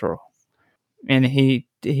natural. And he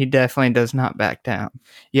definitely does not back down.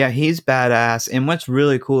 Yeah, he's badass. And what's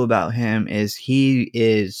really cool about him is he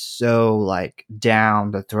is so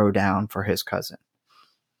down to throw down for his cousin.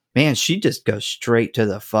 Man, she just goes straight to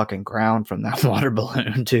the fucking ground from that water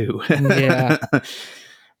balloon too. Yeah.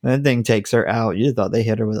 That thing takes her out. You thought they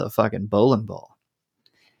hit her with a fucking bowling ball.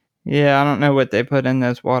 Yeah, I don't know what they put in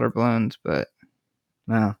those water balloons, but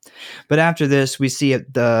no. But after this, we see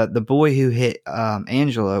the boy who hit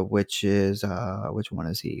Angela, which is which one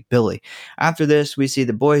is he? Billy. After this, we see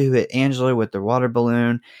the boy who hit Angela with the water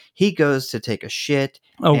balloon. He goes to take a shit.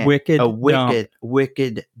 A wicked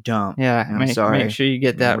dump. Yeah, I'm sorry. Make sure you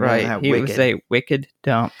get that right. He was a wicked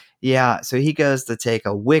dump. Yeah, so he goes to take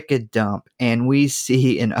a wicked dump, and we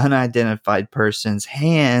see an unidentified person's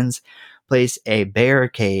hands place a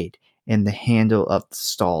barricade in the handle of the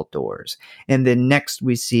stall doors. And then next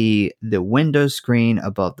we see the window screen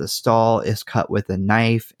above the stall is cut with a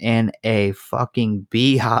knife, and a fucking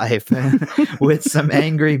beehive with some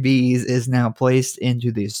angry bees is now placed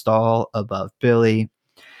into the stall above Billy.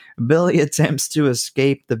 Billy attempts to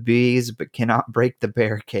escape the bees but cannot break the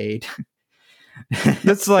barricade.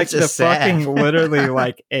 That's like It's the just sad. fucking literally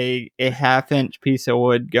like a half-inch piece of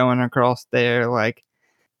wood going across there. Like,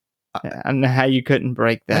 I don't know how you couldn't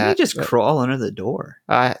break Why don't you that. just but crawl under the door?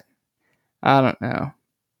 I don't know.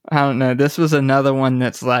 I don't know. This was another one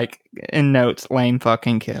that's like in notes, lame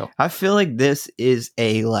fucking kill. I feel like this is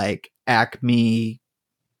a like Acme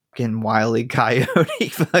fucking Wile E. Coyote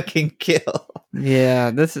fucking kill.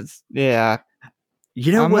 Yeah,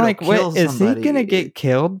 You know I'm what'll like, kill wait, is he somebody? gonna get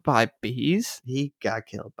killed by bees? He got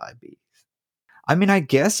killed by bees. I mean, I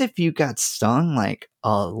guess if you got stung like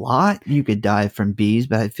a lot, you could die from bees,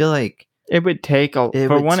 but I feel like It would take a it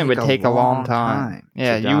for would one. It take would a take a long long time.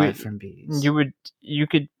 Yeah, to die from bees. you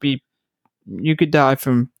could die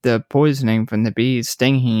from the poisoning from the bees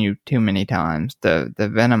stinging you too many times. The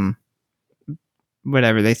venom,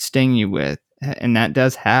 whatever they sting you with, and that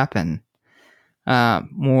does happen.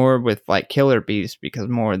 More with like killer bees because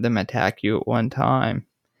more of them attack you at one time.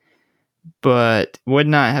 But would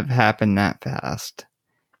not have happened that fast.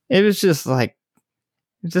 It was just like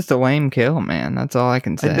it's just a lame kill, man. That's all I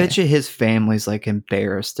can say. I bet you his family's like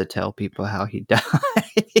embarrassed to tell people how he died.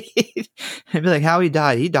 They'd be like, how he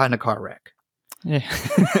died? He died in a car wreck. Yeah.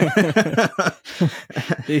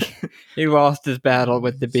 he lost his battle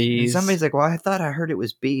with the bees. And somebody's like, well, I thought I heard it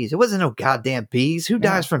was bees. It wasn't no goddamn bees. Who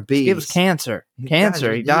dies from bees? It was cancer. He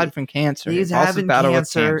died from cancer. He's lost his having battle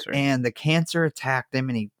cancer, with cancer. and the cancer attacked him,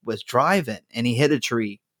 and he was driving, and he hit a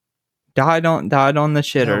tree. Died on the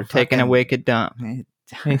shitter, taking a wicked dump.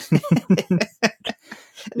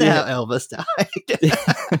 Now Elvis died.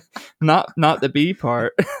 not the bee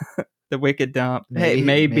part. The wicked dump.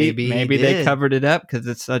 Maybe they covered it up because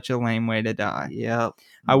it's such a lame way to die. Yep.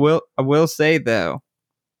 I will say though,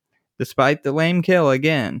 despite the lame kill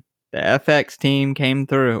again, the FX team came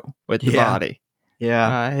through with the body.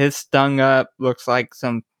 Yeah. His stung up looks like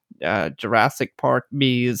some Jurassic Park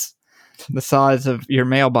bees the size of your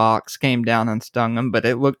mailbox came down and stung him, but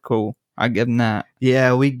it looked cool. I give him that.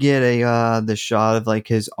 Yeah, we get the shot of like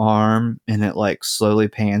his arm, and it like slowly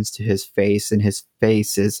pans to his face, and his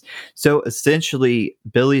face is so essentially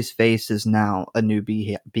Billy's face is now a new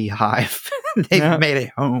beehive. They've made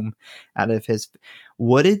a home out of his.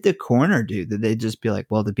 What did the coroner do? Did they just be like,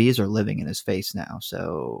 well, the bees are living in his face now,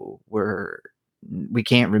 so we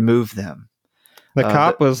can't remove them? The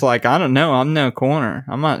cop was like, I don't know. I'm no coroner.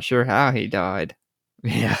 I'm not sure how he died.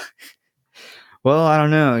 Yeah. Well, I don't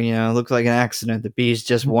know. You know, it looked like an accident. The bees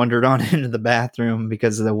just wandered on into the bathroom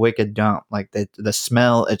because of the wicked dump. Like the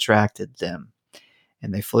smell attracted them,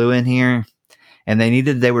 and they flew in here, and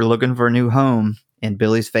they were looking for a new home, and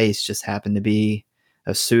Billy's face just happened to be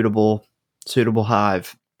a suitable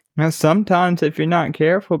hive. Now, sometimes if you're not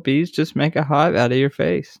careful, bees just make a hive out of your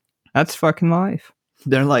face. That's fucking life.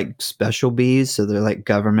 They're like special bees, so they're like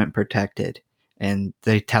government protected, and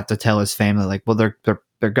they have to tell his family like, well, they're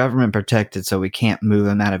government protected, so we can't move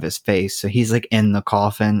him out of his face. So he's like in the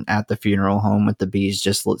coffin at the funeral home with the bees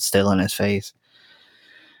just still in his face.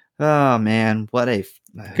 Oh man,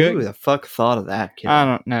 who the fuck thought of that kid? I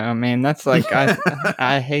don't know, man. That's like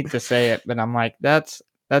I hate to say it, but I'm like that's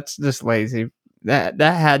just lazy. That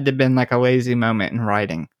had to have been like a lazy moment in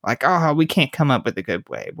writing. Like, oh, we can't come up with a good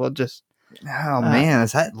way. We'll just. Oh man,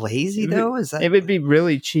 is that lazy though? It would be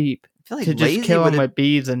really cheap. I feel like to just kill him with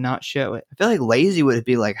bees and not show it. I feel like lazy would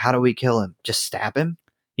be like, how do we kill him? Just stab him?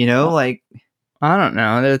 You know, like I don't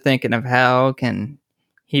know. They're thinking of how can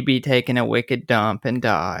he be taking a wicked dump and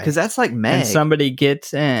die? Because that's like Meg. And somebody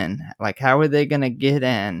gets in. Like, how are they going to get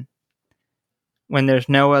in when there's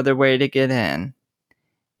no other way to get in,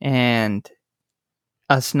 and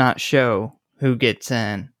us not show who gets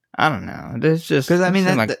in? I don't know. There's just because I mean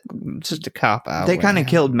that's just a cop out. They kind of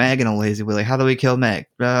killed Meg in a lazy way. Like, how do we kill Meg?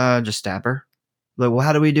 Just stab her. Like, well,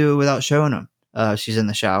 how do we do it without showing them? She's in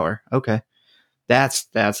the shower. Okay, that's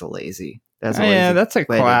a lazy. That's a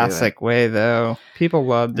classic way though. People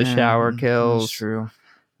love the shower kills. That's true.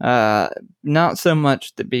 Not so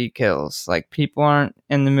much the bee kills. Like, people aren't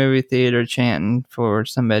in the movie theater chanting for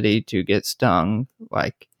somebody to get stung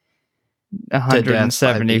like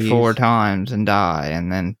 174 times and die,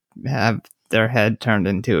 and then have their head turned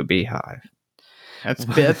into a beehive.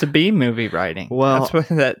 That's a B movie writing. Well,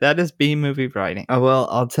 that is B movie writing. Well,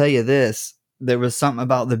 I'll tell you this. There was something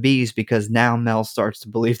about the bees because now Mel starts to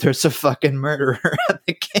believe there's a fucking murderer at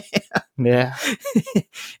the camp. Yeah.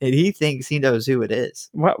 And he thinks he knows who it is.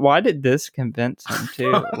 Why did this convince him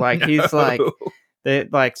too? Like, he's like,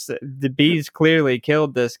 the bees clearly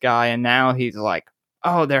killed this guy, and now he's like,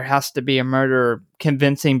 oh, there has to be a murderer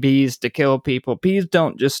convincing bees to kill people. Bees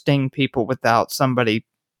don't just sting people without somebody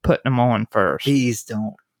putting them on first. Bees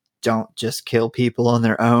don't just kill people on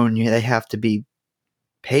their own. They have to be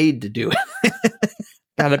paid to do it.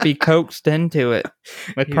 Gotta be coaxed into it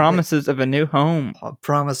with promises of a new home.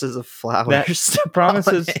 Promises of flowers.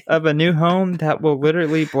 Promises of a new home that will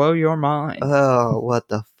literally blow your mind. Oh, what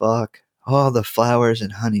the fuck. All the flowers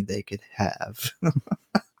and honey they could have.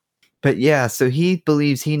 But yeah, so he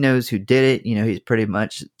believes he knows who did it. He's pretty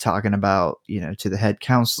much talking about, to the head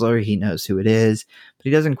counselor. He knows who it is, but he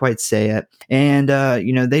doesn't quite say it. And,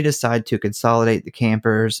 they decide to consolidate the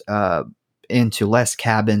campers into less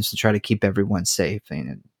cabins to try to keep everyone safe.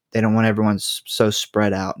 And they don't want everyone so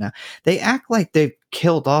spread out. Now, they act like they've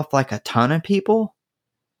killed off like a ton of people.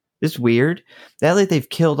 It's weird. They've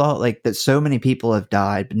killed all, like, that so many people have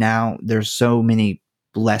died, but now there's so many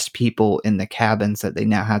less people in the cabins that they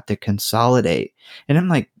now have to consolidate. And I'm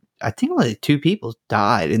like, I think only 2 people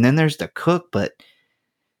died. And then there's the cook, but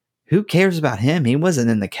who cares about him? He wasn't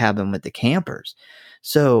in the cabin with the campers.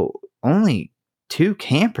 So only 2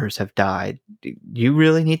 campers have died. You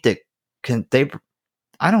really need to, I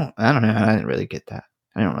don't know. I didn't really get that.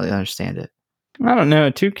 I don't really understand it. I don't know.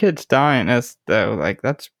 2 kids dying, that's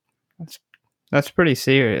pretty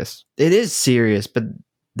serious. It is serious, but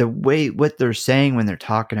the way what they're saying when they're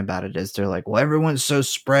talking about it is they're like, well, everyone's so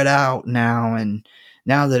spread out now, and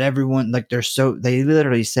now that everyone, like, they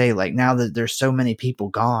literally say, like, now that there's so many people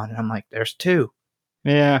gone, and I'm like, there's 2.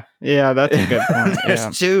 Yeah, that's a good point.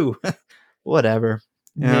 There's 2. Whatever.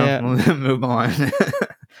 We'll move on.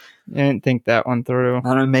 I didn't think that one through. I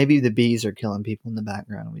don't know, maybe the bees are killing people in the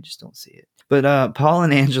background and we just don't see it. But Paul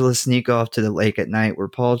and Angela sneak off to the lake at night, where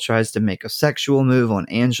Paul tries to make a sexual move on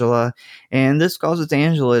Angela, and this causes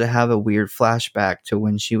Angela to have a weird flashback to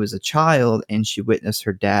when she was a child and she witnessed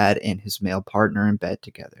her dad and his male partner in bed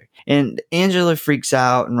together. And Angela freaks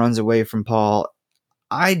out and runs away from Paul.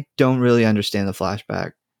 I don't really understand the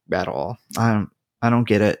flashback at all. I don't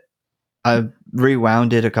get it. I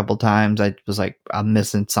rewound it a couple times. I was like, I'm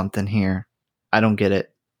missing something here. I don't get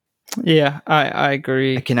it. Yeah, I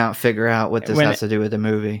agree. I cannot figure out what this has to do with the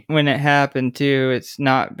movie. When it happened too, it's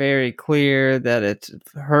not very clear that it's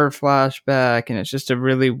her flashback, and it's just a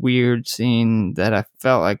really weird scene that I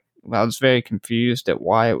felt like I was very confused at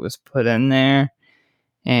why it was put in there.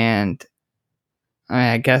 And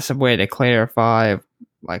I guess a way to clarify,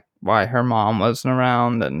 like, why her mom wasn't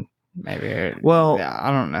around, and maybe, I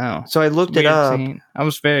don't know. So I looked it up. Scene. I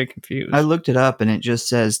was very confused. I looked it up, and it just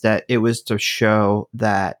says that it was to show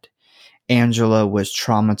that Angela was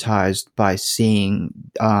traumatized by seeing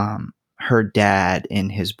her dad and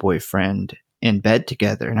his boyfriend in bed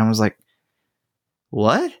together. And I was like,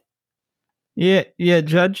 what? Yeah,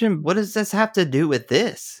 judging. What does this have to do with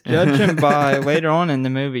this? Judging by later on in the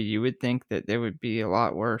movie, you would think that there would be a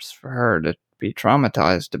lot worse for her to be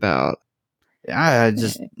traumatized about. I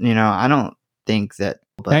just, I don't think that.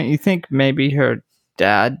 But don't you think maybe her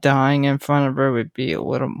dad dying in front of her would be a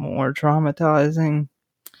little more traumatizing?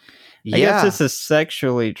 Yeah. I guess this is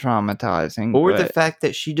sexually traumatizing. Or the fact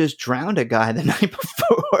that she just drowned a guy the night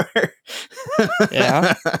before.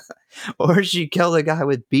 Yeah. Or she killed a guy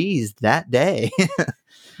with bees that day.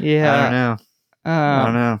 Yeah. I don't know. I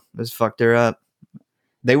don't know. This fucked her up.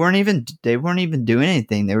 They weren't even doing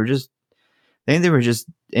anything. I think they were just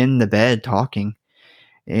in the bed talking.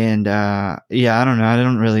 And I don't know. I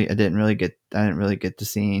didn't really get the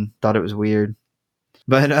scene. Thought it was weird.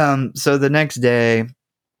 But so the next day,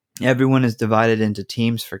 everyone is divided into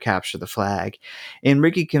teams for Capture the Flag, and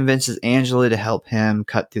Ricky convinces Angela to help him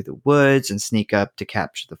cut through the woods and sneak up to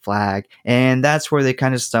capture the flag. And that's where they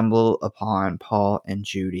kind of stumble upon Paul and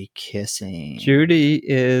Judy kissing. Judy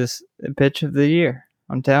is the bitch of the year.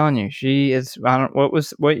 I'm telling you, she is.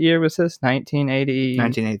 What year was this?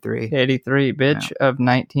 1983. 83, bitch of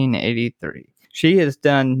 1983. She has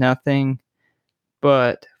done nothing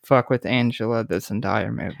but fuck with Angela this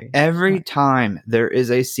entire movie. Every time there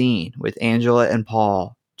is a scene with Angela and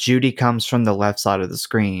Paul, Judy comes from the left side of the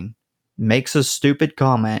screen, makes a stupid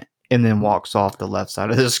comment, and then walks off the left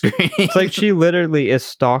side of the screen. It's like she literally is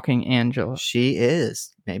stalking Angela. She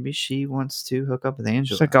is. Maybe she wants to hook up with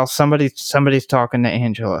Angela. It's like, oh, somebody's talking to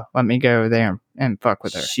Angela. Let me go there and fuck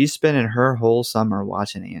with her. She's spending her whole summer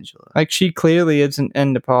watching Angela. Like, she clearly isn't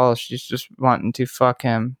into Paul. She's just wanting to fuck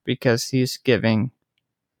him because he's giving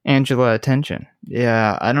Angela attention.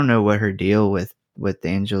 Yeah, I don't know what her deal with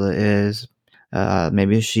Angela is.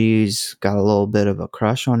 Maybe she's got a little bit of a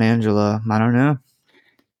crush on Angela. I don't know.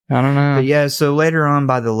 But yeah, so later on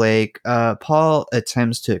by the lake, Paul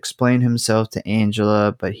attempts to explain himself to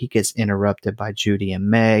Angela, but he gets interrupted by Judy and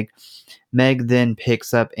Meg. Meg then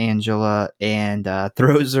picks up Angela and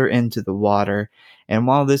throws her into the water. And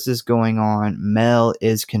while this is going on, Mel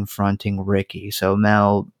is confronting Ricky. So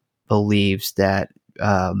Mel believes that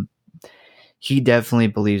he definitely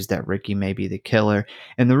believes that Ricky may be the killer.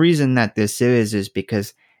 And the reason that this is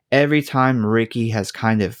because every time Ricky has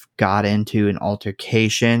kind of got into an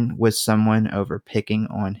altercation with someone over picking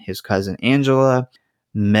on his cousin Angela,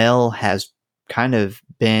 Mel has kind of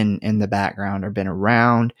been in the background or been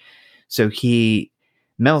around. So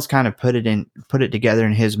Mel's kind of put it together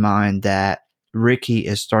in his mind that Ricky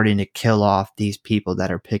is starting to kill off these people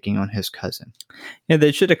that are picking on his cousin. Yeah,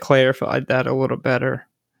 they should have clarified that a little better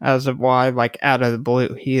as of why, like, out of the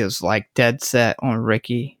blue, he is, like, dead set on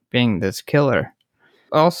Ricky being this killer.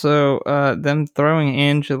 Also, them throwing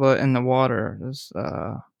Angela in the water is,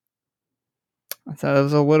 I thought it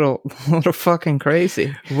was a little fucking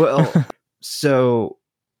crazy. Well, so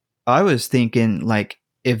I was thinking, like,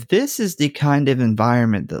 if this is the kind of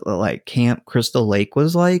environment that, like, Camp Crystal Lake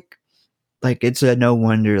was like, it's a no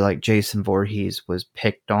wonder, like, Jason Voorhees was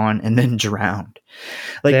picked on and then drowned.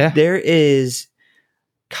 Like, Yeah. there is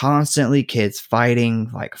constantly kids fighting,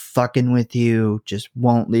 like, fucking with you, just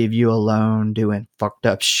won't leave you alone, doing fucked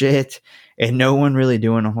up shit, and no one really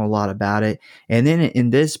doing a whole lot about it. And then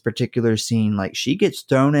in this particular scene, like, she gets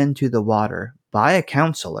thrown into the water by a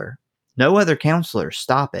counselor. No other counselors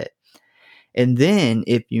stop it. And then,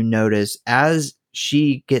 if you notice, as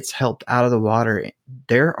she gets helped out of the water,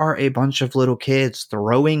 there are a bunch of little kids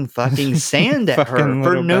throwing fucking sand at her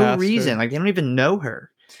for no reason. Like, they don't even know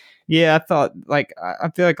her. Yeah, I thought, like, I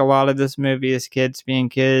feel like a lot of this movie is kids being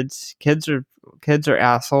kids. Kids are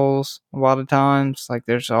assholes a lot of times. Like,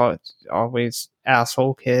 there's always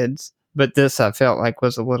asshole kids. But this, I felt like,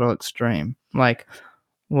 was a little extreme. Like,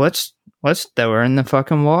 let's throw her in the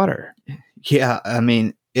fucking water. Yeah, I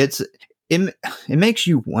mean, it makes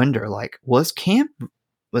you wonder, like, was camp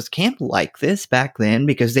like this back then?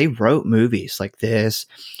 Because they wrote movies like this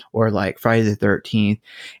or like Friday the 13th.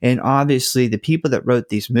 And obviously the people that wrote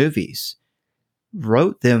these movies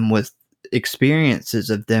wrote them with experiences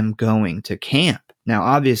of them going to camp. Now,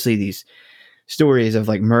 obviously these stories of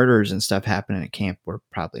like murders and stuff happening at camp were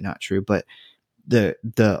probably not true, but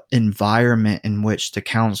the environment in which the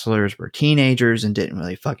counselors were teenagers and didn't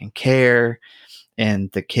really fucking care,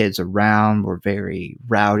 and the kids around were very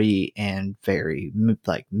rowdy and very,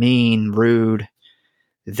 like, mean, rude.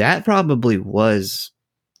 That probably was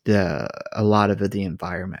a lot of the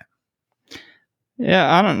environment.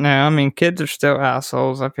 Yeah, I don't know. I mean, kids are still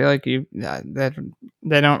assholes. I feel like that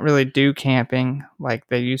they don't really do camping like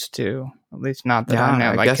they used to. At least not that I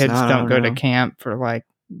know. Like, kids don't go to camp for like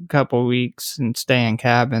a couple weeks and stay in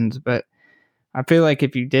cabins. But I feel like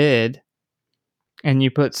if you did, and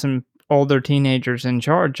you put some older teenagers in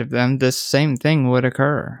charge of them, this same thing would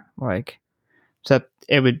occur. Like, except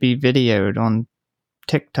it would be videoed on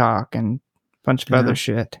TikTok and a bunch of other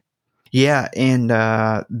shit. Yeah, and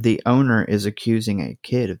the owner is accusing a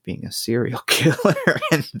kid of being a serial killer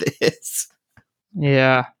in this.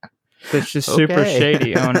 Yeah, it's just super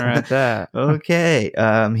shady owner at that. Okay,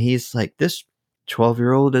 he's like, this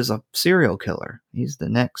 12-year-old is a serial killer. He's the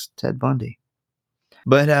next Ted Bundy.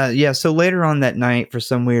 But yeah, so later on that night, for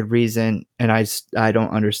some weird reason, and I don't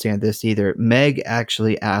understand this either, Meg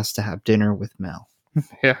actually asked to have dinner with Mel.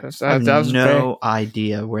 Yes, I have no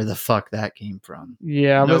idea where the fuck that came from.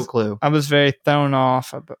 Yeah, no clue. I was very thrown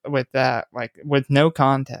off with that, like, with no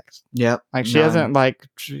context. Yep. Like, she hasn't, like,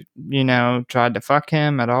 tried to fuck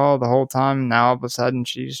him at all the whole time. Now all of a sudden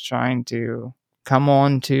she's trying to come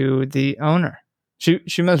on to the owner.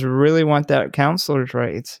 She must really want that counselor's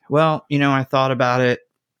rates. Well, I thought about it,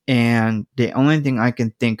 and the only thing I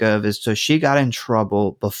can think of is, so she got in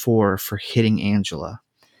trouble before for hitting Angela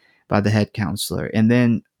by the head counselor. And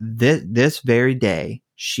then this very day,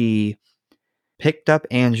 she picked up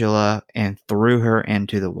Angela and threw her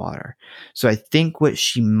into the water. So I think what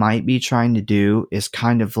she might be trying to do is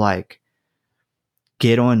kind of like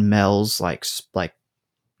get on Mel's, like,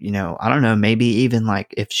 I don't know, maybe even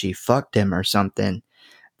like if she fucked him or something,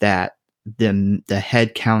 that the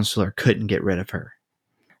head counselor couldn't get rid of her.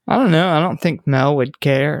 I don't know. I don't think Mel would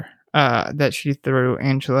care that she threw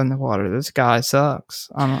Angela in the water. This guy sucks.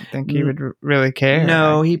 I don't think he would really care.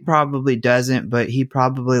 No, he probably doesn't, but he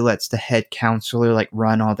probably lets the head counselor, like,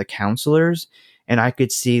 run all the counselors. And I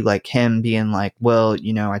could see, like, him being like, well,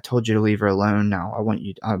 I told you to leave her alone. Now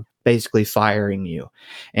I'm basically firing you.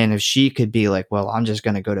 And if she could be like, well, I'm just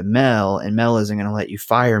going to go to Mel, and Mel isn't going to let you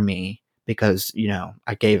fire me because,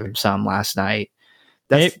 I gave him some last night.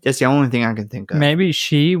 That's the only thing I can think of. Maybe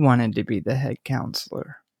she wanted to be the head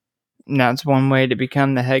counselor. And that's one way to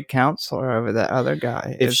become the head counselor over the other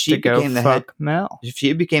guy. If she became Mel. If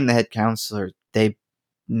she became the head counselor,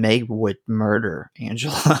 Meg would murder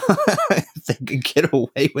Angela if they could get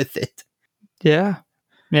away with it. Yeah.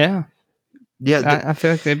 Yeah. Yeah, I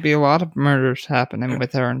feel like there'd be a lot of murders happening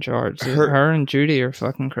with her in charge. Her and Judy are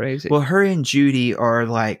fucking crazy. well, her and Judy are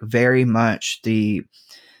like very much the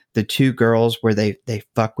two girls where they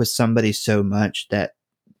fuck with somebody so much that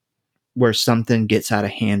where something gets out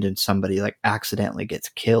of hand and somebody like accidentally gets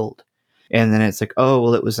killed. And then it's like, oh,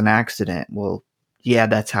 well, it was an accident. Well, yeah,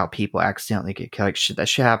 that's how people accidentally get killed. Like, shit, that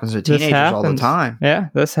shit happens to teenagers all the time. Yeah,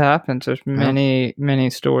 this happens. There's many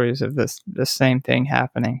stories of the same thing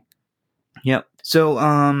happening. Yep.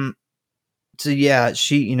 So yeah,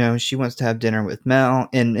 she wants to have dinner with Mel,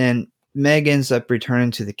 and Meg ends up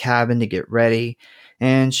returning to the cabin to get ready,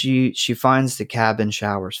 and she finds the cabin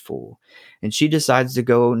showers full, and she decides to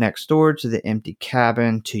go next door to the empty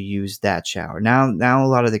cabin to use that shower. Now a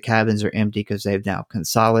lot of the cabins are empty because they've now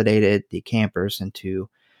consolidated the campers into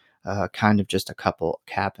kind of just a couple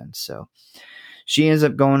cabins. So she ends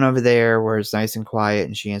up going over there where it's nice and quiet,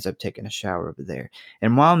 and she ends up taking a shower over there.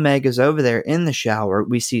 And while Meg is over there in the shower,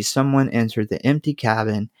 we see someone enter the empty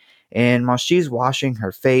cabin. And while she's washing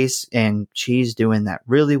her face and she's doing that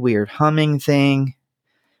really weird humming thing,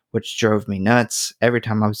 which drove me nuts. Every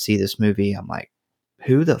time I would see this movie, I'm like,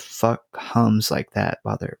 who the fuck hums like that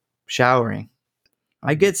while they're showering?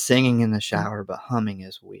 I get singing in the shower, but humming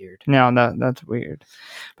is weird. No, that's weird.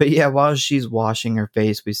 But yeah, while she's washing her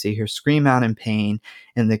face, we see her scream out in pain,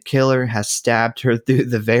 and the killer has stabbed her through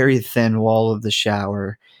the very thin wall of the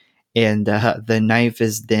shower, and the knife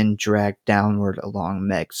is then dragged downward along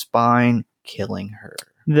Meg's spine, killing her.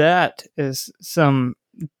 That is some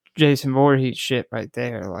Jason Voorhees shit right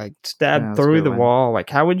there. Like, stabbed through the wall. Like,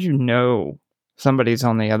 how would you know somebody's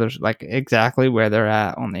on the other, like, exactly where they're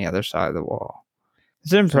at on the other side of the wall?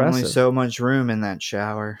 It's impressive. There's only so much room in that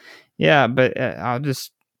shower. Yeah, but I'll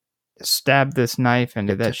just stab this knife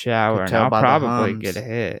into that shower, and I'll probably get a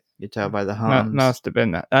hit. You tell by the hums. Must have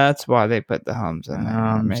been that. That's why they put the hums in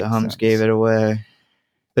there. The hums gave it away.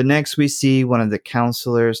 But next we see one of the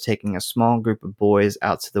counselors taking a small group of boys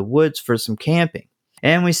out to the woods for some camping.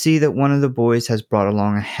 And we see that one of the boys has brought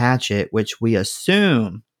along a hatchet, which we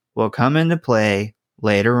assume will come into play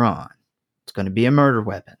later on. It's going to be a murder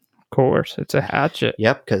weapon. Of course, it's a hatchet.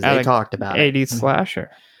 Yep, because they talked about 80s slasher.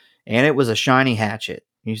 And it was a shiny hatchet.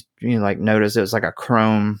 You like notice it was like a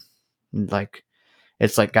chrome, like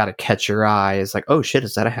it's like got to catch your eye. It's like, oh shit,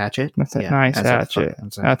 is that a hatchet? That's a nice hatchet.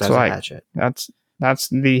 That's like a hatchet. That's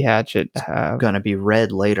the hatchet to have. Gonna be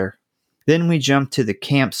red later. Then we jump to the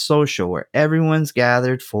camp social where everyone's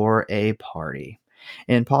gathered for a party.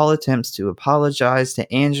 And Paul attempts to apologize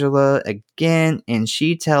to Angela again, and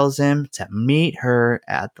she tells him to meet her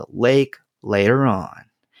at the lake later on.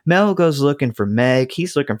 Mel goes looking for Meg.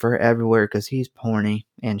 He's looking for her everywhere because he's horny,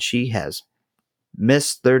 and she has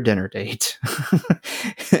missed their dinner date.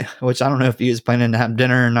 Which I don't know if he was planning to have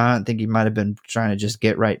dinner or not. I think he might have been trying to just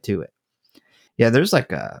get right to it. Yeah, there's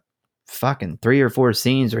like a fucking 3 or 4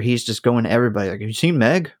 scenes where he's just going to everybody like, have you seen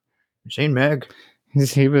Meg? Have you seen Meg?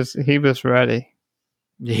 He was ready.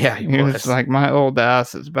 Yeah, he was like, my old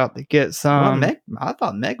ass is about to get some. Well, I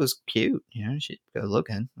thought Meg was cute. You know, she's good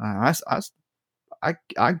looking. I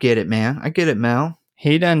get it, man. I get it, Mel.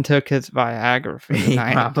 He done took his Viagra for the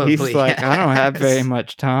night. He's like, I don't have very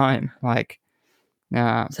much time. Like,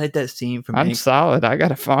 nah. It's like that scene from I'm solid. I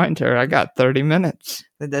gotta find her. I got 30 minutes.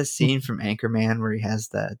 Like that scene from Anchorman where he has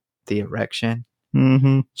the erection.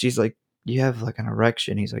 Mm-hmm. She's like, you have like an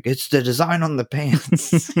erection. He's like, it's the design on the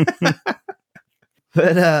pants.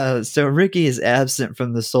 But so Ricky is absent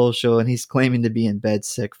from the social, and he's claiming to be in bed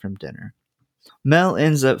sick from dinner. Mel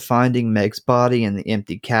ends up finding Meg's body in the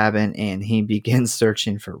empty cabin, and he begins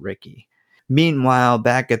searching for Ricky. Meanwhile,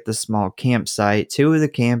 back at the small campsite, 2 of the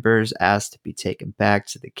campers ask to be taken back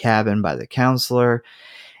to the cabin by the counselor,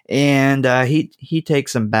 and he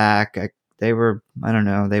takes them back. They were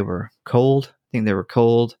cold. I think they were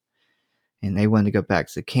cold, and they wanted to go back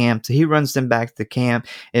to the camp. So he runs them back to the camp,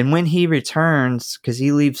 and when he returns, because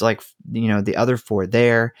he leaves the other 4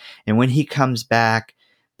 there, and when he comes back,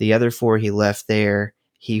 the other 4 he left there,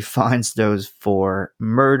 he finds those 4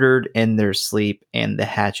 murdered in their sleep, and the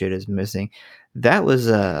hatchet is missing. That was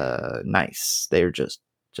nice. They were just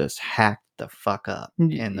hacked the fuck up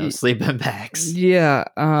in those sleeping bags. Yeah.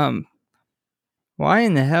 Why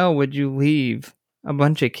in the hell would you leave a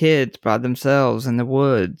bunch of kids by themselves in the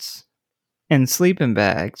woods in sleeping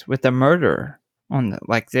bags with a murderer on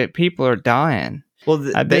the people are dying? Well,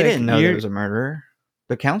 they didn't know there was a murderer.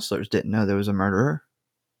 The counselors didn't know there was a murderer.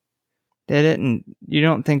 They didn't. You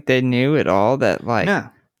don't think they knew at all that no.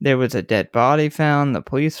 There was a dead body found, the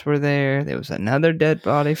police were there. There was another dead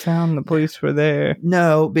body found, the police were there.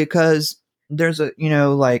 No, because there's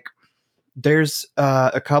there's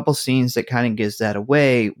a couple scenes that kind of gives that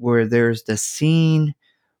away, where there's the scene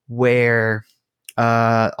where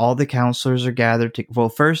all the counselors are gathered to, well,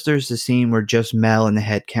 first there's the scene where just Mel and the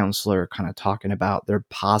head counselor are kind of talking about there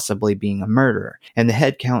possibly being a murderer, and the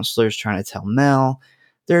head counselor is trying to tell Mel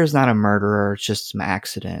there's not a murderer, it's just some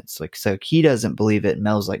accidents, like, so he doesn't believe it.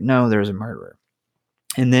 Mel's like, no, there's a murderer.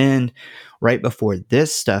 And then right before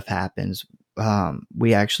this stuff happens,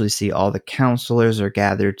 we actually see all the counselors are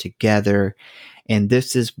gathered together, and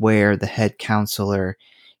this is where the head counselor,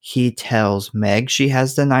 he tells Meg she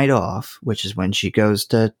has the night off, which is when she goes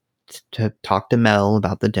to talk to Mel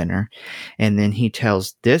about the dinner. And then he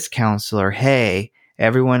tells this counselor, hey,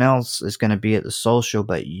 everyone else is going to be at the social,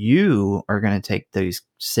 but you are going to take these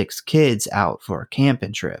 6 kids out for a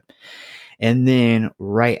camping trip. And then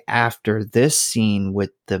right after this scene with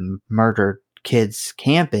the murdered kids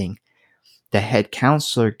camping, the head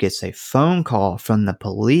counselor gets a phone call from the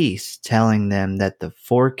police telling them that the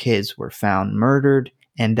 4 kids were found murdered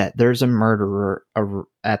and that there's a murderer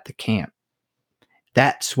at the camp.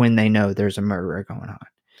 That's when they know there's a murderer going on.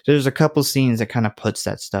 So there's a couple scenes that kind of puts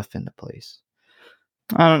that stuff into place.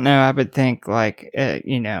 I don't know. I would think like,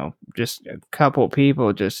 just a couple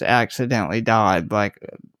people just accidentally died. Like,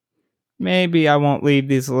 maybe I won't leave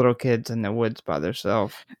these little kids in the woods by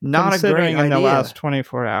themselves. Not a great idea. In the last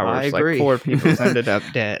 24 hours, I agree. Like 4 people ended up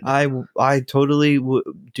dead. I totally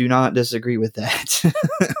do not disagree with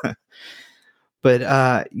that.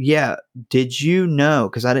 But yeah, did you know,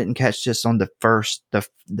 because I didn't catch this on the first,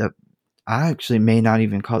 I actually may not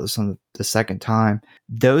even caught this on the second time.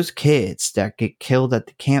 Those kids that get killed at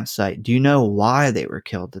the campsite, do you know why they were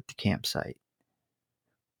killed at the campsite?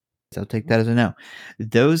 So I'll take that as a no.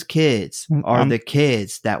 Those kids are the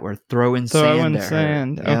kids that were throwing sand at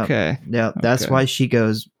her. Yep. Okay. Yep. That's why she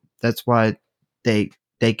goes, that's why they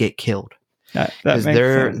get killed. That makes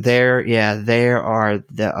sense. They are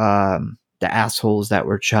the assholes that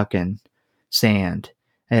were chucking sand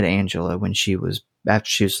at Angela when she was, after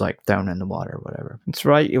she was like thrown in the water or whatever. That's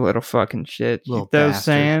right, you little fucking shit. Little Throw bastard.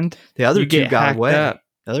 sand. The other 2 got away. Up.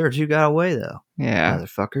 The other 2 got away though. Yeah.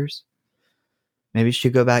 Motherfuckers. Maybe she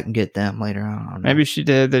should go back and get them later on. Maybe she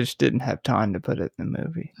did. They just didn't have time to put it in the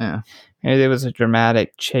movie. Yeah. Maybe there was a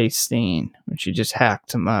dramatic chase scene when she just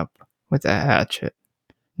hacked him up with a hatchet.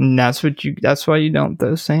 And that's why you don't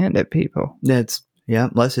throw sand at people.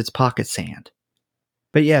 Unless it's pocket sand.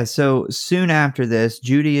 But yeah, so soon after this,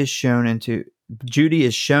 Judy is shown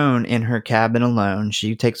in her cabin alone.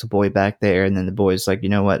 She takes a boy back there, and then the boy's like, you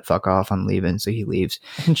know what, fuck off, I'm leaving. So he leaves.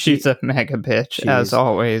 And she's a mega bitch, as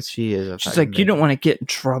always. She is. She's like, you don't want to get in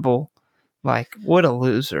trouble. Like, what a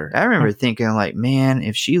loser. I remember thinking, like, man,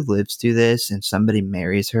 if she lives through this and somebody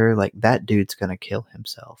marries her, like, that dude's gonna kill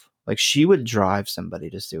himself. Like, she would drive somebody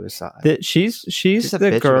to suicide. She's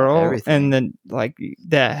the girl, and then like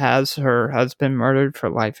that has her husband murdered for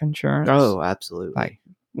life insurance. Oh, absolutely. Like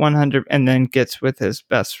 100, and then gets with his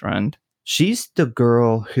best friend. She's the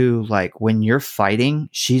girl who, like, when you're fighting,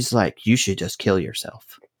 she's like, you should just kill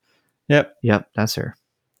yourself. Yep, that's her.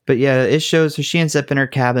 But yeah, it shows her. She ends up in her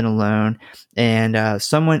cabin alone, and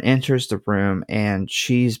someone enters the room, and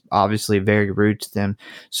she's obviously very rude to them.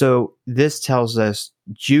 So this tells us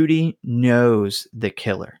Judy knows the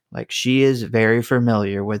killer. Like, she is very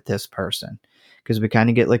familiar with this person, because we kind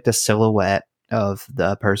of get like the silhouette of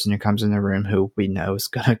the person who comes in the room who we know is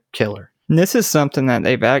going to kill her. And this is something that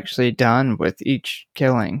they've actually done with each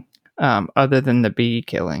killing, other than the bee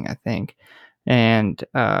killing, I think. And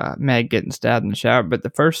Meg getting stabbed in the shower. But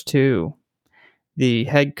the first 2, the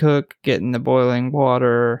head cook getting the boiling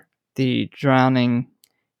water, the drowning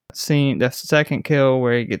scene, the second kill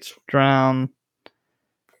where he gets drowned,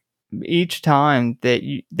 each time that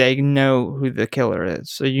they know who the killer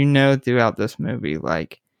is. So throughout this movie,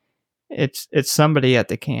 like, it's somebody at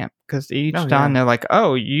the camp, because each time they're like,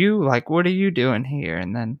 oh, you, like, what are you doing here?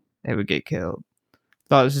 And then they would get killed.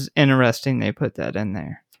 Thought it was just interesting they put that in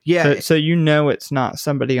there. Yeah. So it's not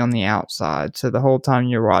somebody on the outside. So the whole time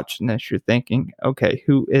you're watching this, you're thinking, okay,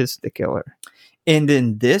 who is the killer? And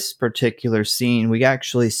in this particular scene, we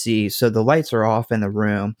actually see, so the lights are off in the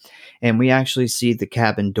room, and we actually see the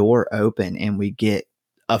cabin door open, and we get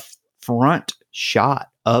a front shot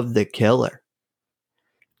of the killer.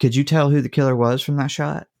 Could you tell who the killer was from that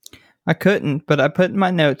shot? I couldn't, but I put in my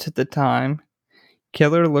notes at the time,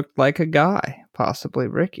 killer looked like a guy, possibly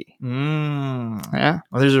Ricky. Yeah.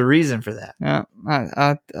 Well, there's a reason for that. Yeah.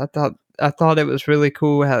 I thought it was really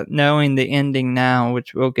cool knowing the ending now,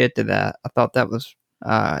 which we'll get to that. I thought that was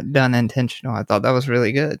done intentional. I thought that was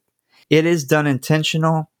really good. It is done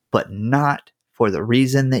intentional, but not for the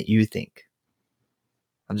reason that you think.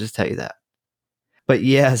 I'll just tell you that. But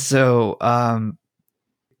yeah, so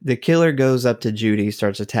the killer goes up to Judy,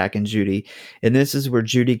 starts attacking Judy, and this is where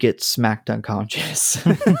Judy gets smacked unconscious.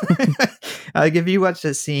 Like if you watch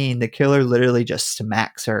the scene, the killer literally just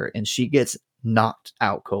smacks her, and she gets knocked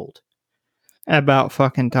out cold. About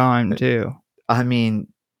fucking time too. I mean,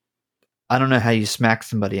 I don't know how you smack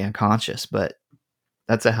somebody unconscious, but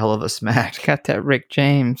that's a hell of a smack. Got that Rick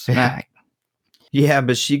James smack. Yeah,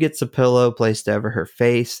 but she gets a pillow placed over her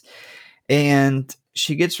face, and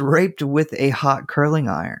she gets raped with a hot curling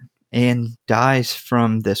iron and dies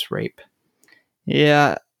from this rape.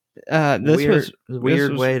 Yeah, this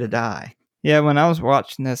weird was way to die. Yeah, when I was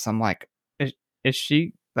watching this, I'm like, is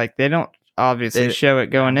she like? They don't obviously show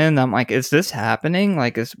it going in. I'm like, is this happening?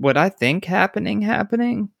 Like, is what I think happening?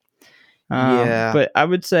 Yeah, but I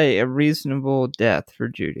would say a reasonable death for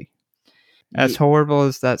Judy. As horrible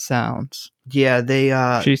as that sounds.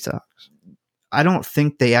 Yeah, she sucks. I don't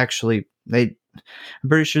think they actually I'm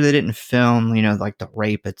pretty sure they didn't film, like the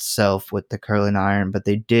rape itself with the curling iron, but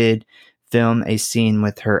they did film a scene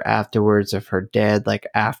with her afterwards of her dead, like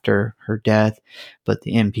after her death. But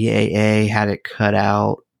the MPAA had it cut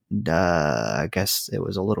out. I guess it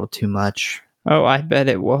was a little too much. Oh, I bet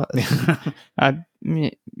it was. I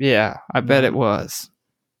bet it was.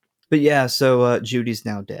 But yeah, so Judy's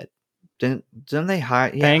now dead. Didn't they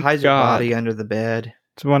hide? Yeah, hides her body under the bed.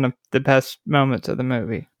 It's one of the best moments of the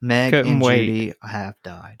movie. Meg and Judy have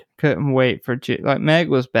died. Couldn't wait for Judy. Like, Meg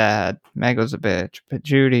was bad. Meg was a bitch. But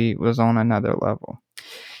Judy was on another level.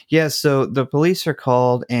 Yeah, so the police are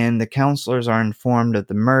called and the counselors are informed of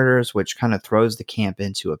the murders, which kind of throws the camp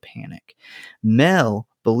into a panic. Mel,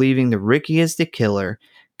 believing that Ricky is the killer,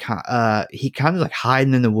 he kind of like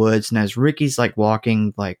hiding in the woods, and as Ricky's like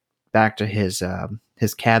walking like back to his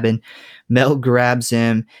cabin, Mel grabs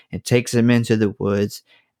him and takes him into the woods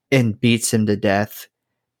and beats him to death.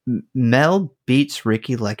 Mel beats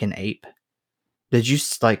Ricky like an ape. Did you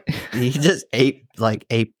he just ape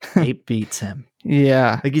beats him.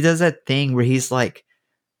 Yeah. Like he does that thing where he's like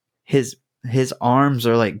his arms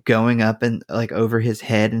are like going up and like over his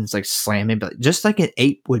head and it's like slamming, but just like an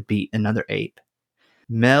ape would beat another ape.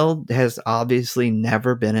 Mel has obviously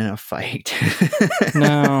never been in a fight.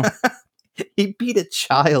 No. He beat a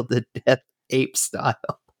child to death ape style.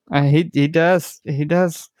 He does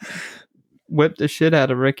whip the shit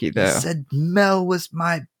out of Ricky though. He said Mel was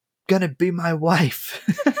gonna be my wife.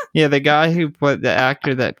 Yeah, the guy who played the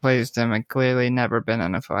actor that plays him had clearly never been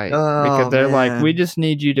in a fight because they're like, we just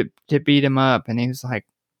need you to beat him up, and he was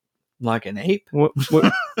like an ape.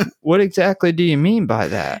 What exactly do you mean by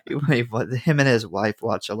that? Wait, what? Him and his wife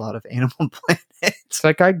watch a lot of Animal Planet. It's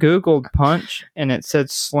like I googled punch and it said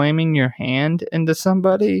slamming your hand into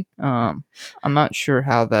somebody. I'm not sure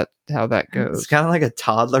how that goes. It's kind of like a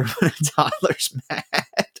toddler when a toddler's mad.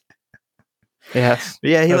 Yes.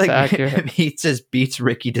 Yeah, he just beats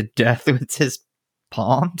Ricky to death with his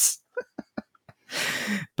palms.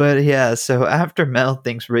 But yeah, so after Mel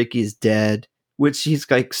thinks Ricky's dead, which he's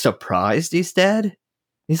like surprised he's dead.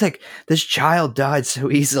 He's like, this child died so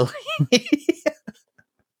easily.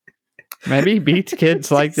 Maybe he beats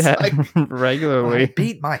kids like that regularly. I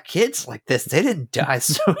beat my kids like this. They didn't die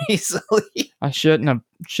so easily. I shouldn't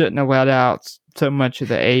have let out so much of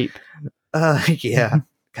the ape. Yeah.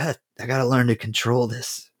 God, I gotta learn to control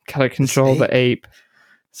this. Gotta control the ape.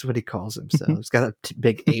 That's what he calls himself. He's got a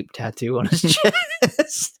big ape tattoo on his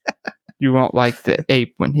chest. You won't like the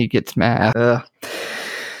ape when he gets mad.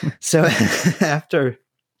 So after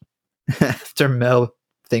Mel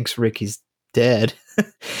thinks Ricky's dead,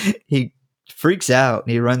 he freaks out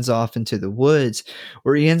and he runs off into the woods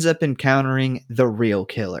where he ends up encountering the real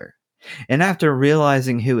killer. And after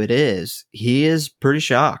realizing who it is, he is pretty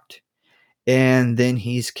shocked. And then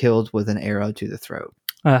he's killed with an arrow to the throat.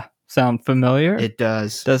 Sound familiar? It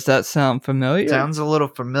does. Does that sound familiar? Sounds a little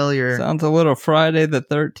familiar. Sounds a little Friday the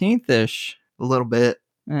 13th-ish. A little bit.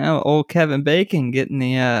 Old Kevin Bacon getting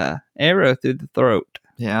the arrow through the throat.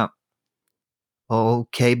 Yeah.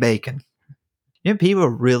 Old K. Bacon. People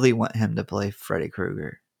really want him to play Freddy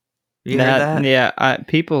Krueger. You heard that? Yeah,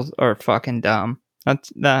 people are fucking dumb.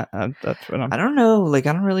 That's what I'm... I don't know. Like,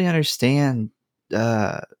 I don't really understand.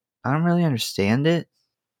 I don't really understand it.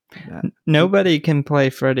 Nobody can play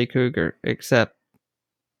Freddy Krueger except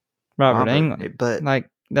Robert Englund. But like,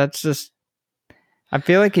 that's just... I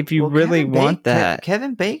feel like if you really want that...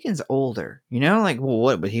 Kevin Bacon's older.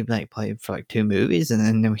 What would he play for like 2 movies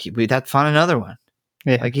and then we'd have to find another one.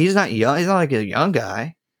 Yeah. Like, he's not young. He's not like a young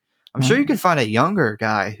guy. I'm sure you could find a younger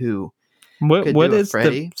guy who... What is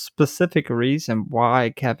the specific reason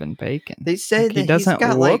why Kevin Bacon? They say that he doesn't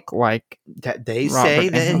look like that. They Robert say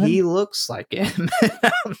that Englund? he looks like him.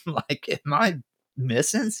 I'm like,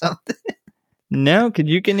 missing something? No, because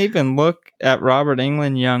you can even look at Robert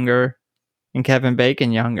Englund younger and Kevin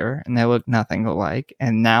Bacon younger, and they look nothing alike.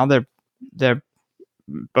 And now they're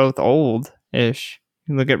both old-ish.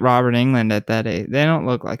 You look at Robert Englund at that age; they don't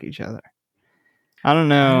look like each other. I don't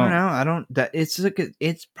know.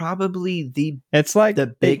 It's probably It's like the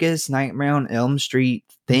biggest Nightmare on Elm Street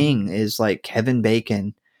thing is like Kevin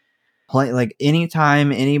Bacon. Like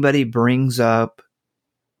anytime anybody brings up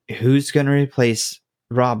who's going to replace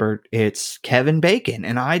Robert, it's Kevin Bacon,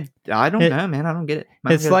 and I don't know, man. I don't get it.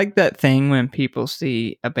 It's like that thing when people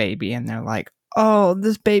see a baby and they're like, "Oh,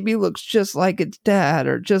 this baby looks just like its dad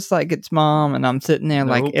or just like its mom," and I'm sitting there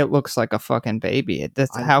like, "It looks like a fucking baby."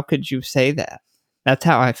 How could you say that? That's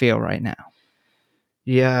how I feel right now.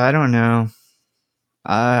 Yeah, I don't know.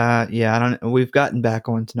 Yeah, I don't know. We've gotten back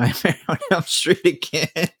on to Nightmare on Elm Street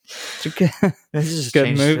again. This is a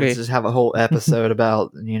good movie. Let's just have a whole episode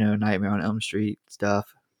about Nightmare on Elm Street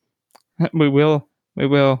stuff. We will. Oh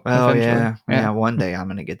eventually. Yeah. One day I'm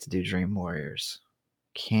gonna get to do Dream Warriors.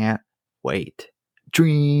 Can't wait.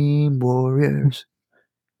 Dream Warriors.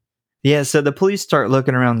 Yeah, so the police start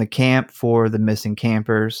looking around the camp for the missing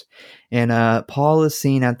campers, and Paul is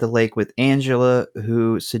seen at the lake with Angela,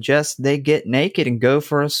 who suggests they get naked and go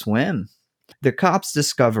for a swim. The cops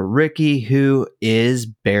discover Ricky, who is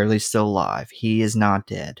barely still alive. He is not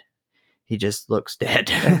dead. He just looks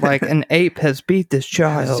dead. Like an ape has beat this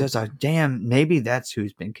child. Just damn, maybe that's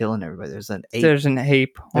who's been killing everybody. There's an ape. There's an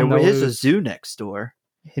ape. There is a zoo next door.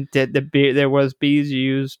 There was bees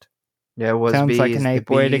used. There was Sounds bees. like an ape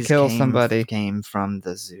way to kill somebody. Came from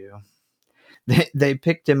the zoo. They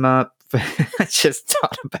picked him up. I just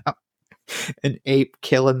thought about an ape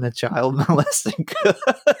killing the child molesting cook.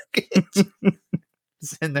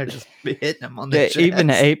 And they're just hitting him on the chest. Even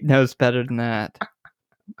an ape knows better than that.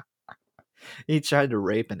 He tried to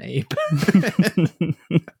rape an ape.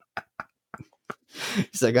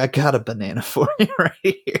 He's like, I got a banana for you right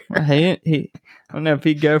here. Well, I don't know if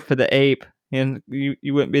he'd go for the ape, and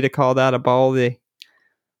you wouldn't be to call that a baldy.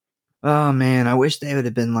 Oh man, I wish they would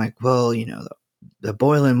have been like, well, the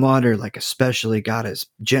boiling water like especially got his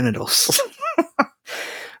genitals.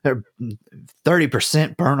 They're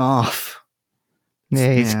 30% burn off.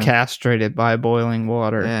 Yeah, he's castrated by boiling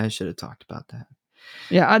water. Yeah, I should have talked about that.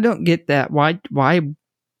 Yeah, I don't get that. Why?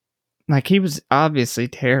 Like, he was obviously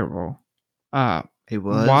terrible. He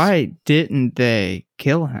was. Why didn't they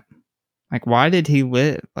kill him? Like, why did he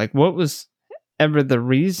live? Like, what was ever the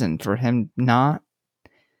reason for him not?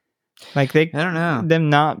 Like, I don't know. Them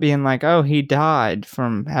not being like, oh, he died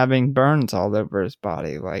from having burns all over his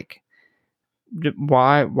body. Like,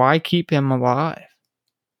 why keep him alive?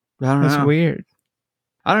 I don't know. That's weird.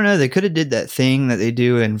 I don't know. They could have did that thing that they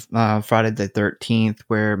do in Friday the 13th,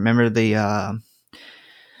 where remember the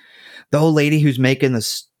old lady who's making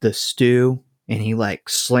the stew, and he like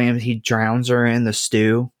he drowns her in the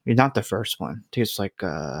stew. Not the first one. It's like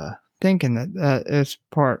thinking that it's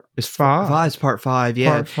part 5. It's part 5.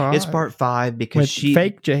 Yeah, part 5. It's part 5 because With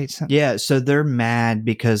fake Jason. Yeah, so they're mad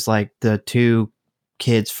because like the 2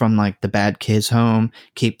 kids from like the bad kids home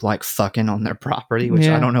keep like fucking on their property, which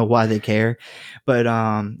I don't know why they care, but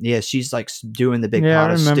she's like doing the big pot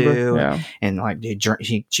of stew, and like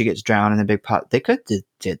she gets drowned in the big pot. They could have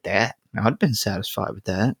did that. I'd have been satisfied with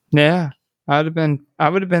that. Yeah, I would have been.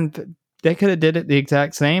 They could have did it the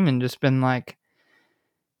exact same and just been like,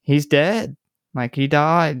 he's dead. Like, he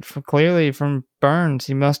died clearly from burns.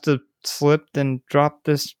 He must have slipped and dropped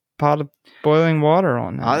this pot of boiling water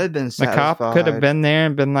on him. I'd have been satisfied. The cop could have been there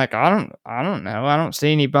and been like, I don't know. I don't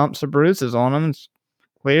see any bumps or bruises on him. It's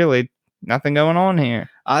clearly nothing going on here.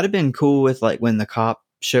 I'd have been cool with like when the cop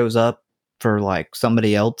shows up for like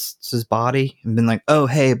somebody else's body and been like, oh,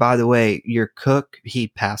 hey, by the way, your cook, he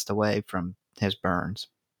passed away from his burns.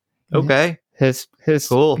 Okay. His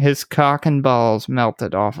cool. His cock and balls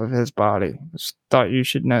melted off of his body. Just thought you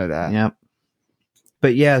should know that. Yep.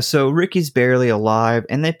 But yeah, so Ricky's barely alive,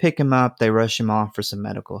 and they pick him up. They rush him off for some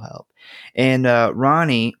medical help. And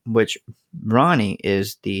Ronnie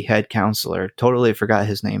is the head counselor. Totally forgot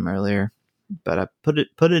his name earlier, but I put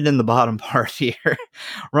it in the bottom part here.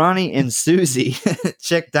 Ronnie and Susie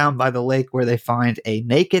check down by the lake where they find a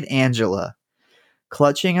naked Angela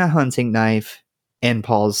clutching a hunting knife and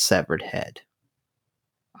Paul's severed head.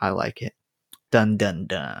 I like it. Dun, dun,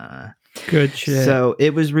 dun. Good shit. So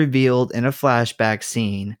it was revealed in a flashback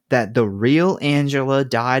scene that the real Angela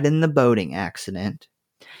died in the boating accident,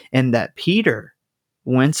 and that Peter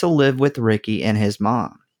went to live with Ricky and his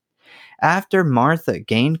mom. After Martha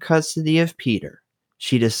gained custody of Peter,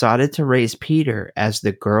 she decided to raise Peter as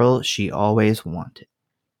the girl she always wanted.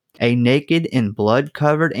 A naked and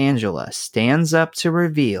blood-covered Angela stands up to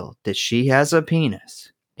reveal that she has a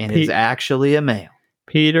penis and is Pe- actually a male.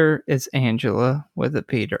 Peter is Angela with a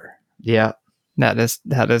Peter. Yeah. That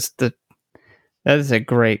is a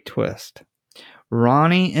great twist.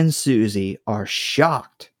 Ronnie and Susie are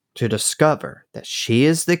shocked to discover that she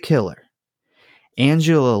is the killer.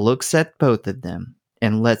 Angela looks at both of them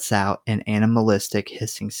and lets out an animalistic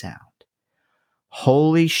hissing sound.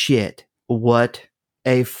 Holy shit, what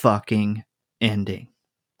a fucking ending.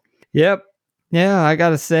 Yep. Yeah, I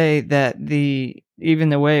gotta say that even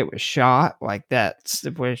the way it was shot, like that's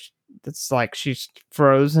like she's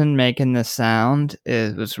frozen making the sound.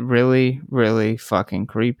 It was really, really fucking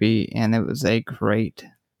creepy, and it was a great,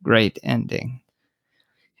 great ending.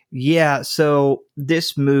 Yeah, so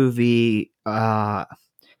this movie, as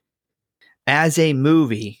a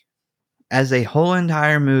movie, as a whole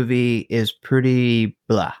entire movie, is pretty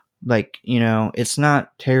blah. Like, it's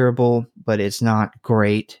not terrible, but it's not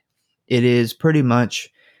great. It is pretty much,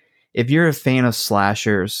 if you're a fan of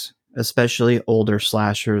slashers, especially older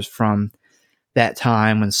slashers from that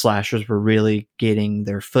time when slashers were really getting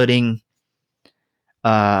their footing,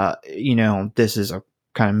 this is a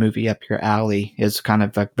kind of movie up your alley. It's kind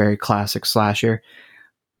of a very classic slasher,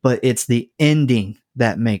 but it's the ending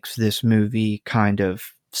that makes this movie kind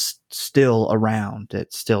of still around.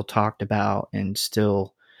 It's still talked about and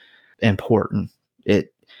still important.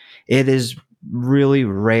 It is really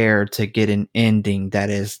rare to get an ending that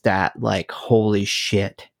is that like holy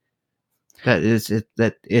shit. That is it.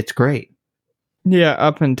 That it's great. Yeah,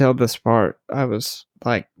 up until this part, I was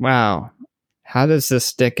like, wow, how does this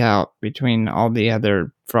stick out between all the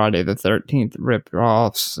other Friday the 13th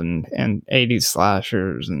rip-offs and 80s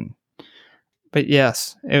slashers? But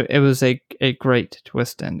yes, it was a great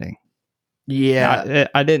twist ending. Yeah.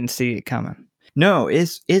 I didn't see it coming. No,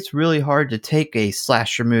 it's really hard to take a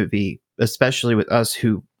slasher movie, especially with us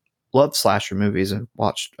who love slasher movies and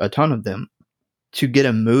watched a ton of them, to get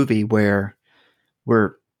a movie where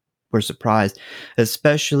we're surprised.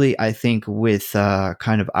 Especially, I think, with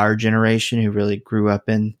kind of our generation who really grew up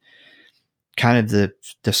in kind of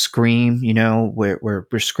the Scream, where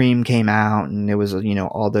Scream came out, and it was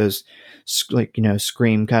all those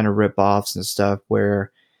Scream kind of ripoffs and stuff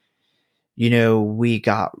where we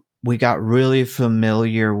got really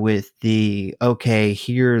familiar with the, okay,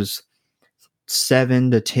 here's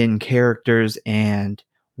 7 to 10 characters, and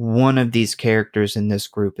one of these characters in this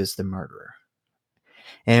group is the murderer.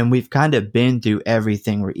 And we've kind of been through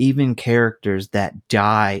everything where even characters that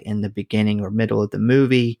die in the beginning or middle of the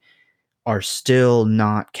movie are still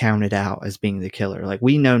not counted out as being the killer. Like,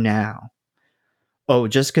 we know now, oh,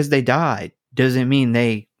 just because they died doesn't mean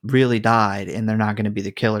they really died and they're not going to be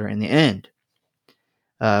the killer in the end.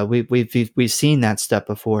 We've seen that stuff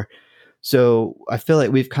before. So I feel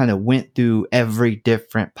like we've kind of went through every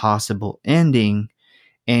different possible ending,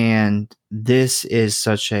 and this is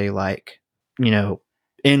such a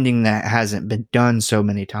ending that hasn't been done so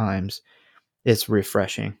many times. It's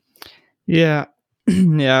refreshing. Yeah,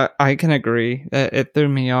 yeah, I can agree. It threw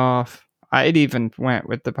me off. I'd even went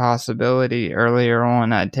with the possibility earlier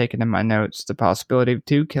on. I'd taken in my notes the possibility of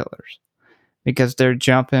 2 killers because they're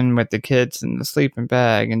jumping with the kids in the sleeping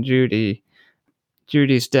bag and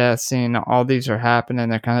Judy's death scene. All these are happening.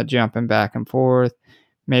 They're kind of jumping back and forth.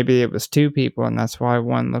 Maybe it was 2 people, and that's why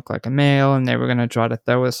one looked like a male, and they were going to try to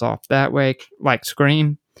throw us off that way, like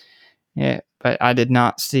Scream. Yeah, but I did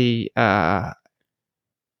not see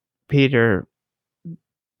Peter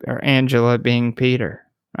or Angela being Peter.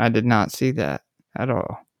 I did not see that at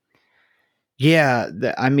all. Yeah,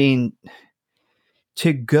 I mean,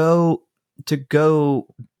 to go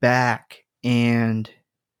back and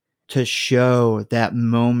to show that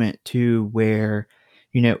moment too where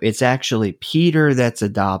it's actually Peter that's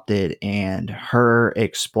adopted, and her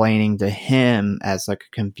explaining to him as like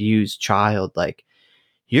a confused child, like,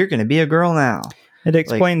 you're gonna be a girl now. It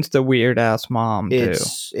explains the weird ass mom too.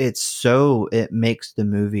 It makes the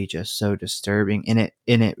movie just so disturbing, and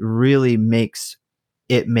it really makes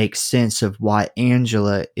sense of why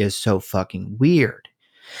Angela is so fucking weird,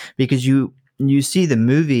 because you see the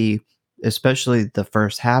movie, especially the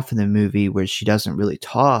first half of the movie, where she doesn't really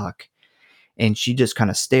talk and she just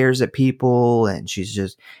kind of stares at people, and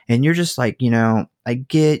you're just like, I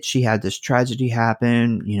get she had this tragedy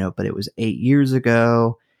happen, but it was 8 years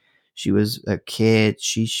ago. She was a kid.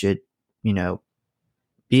 She should,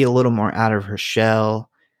 be a little more out of her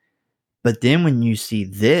shell. But then when you see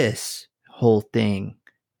this whole thing,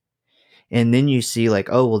 and then you see like,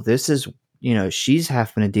 oh, well, this is, she's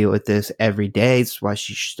having to deal with this every day. It's why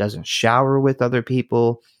she doesn't shower with other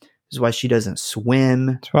people. This is why she doesn't swim.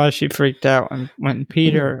 That's why she freaked out when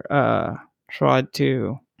Peter tried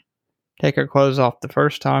to take her clothes off the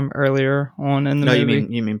first time earlier on in the No, movie.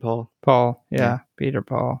 you mean Paul? Paul, yeah. Peter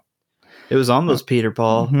Paul. It was almost Peter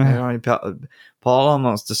Paul. Paul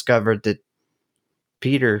almost discovered that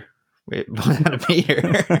Peter. Wait, not a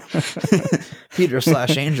Peter. Peter /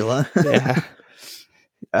 Angela.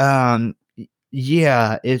 Yeah.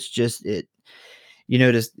 Yeah, it's just it. You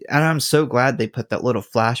notice, and I'm so glad they put that little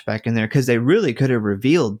flashback in there because they really could have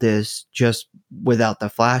revealed this just without the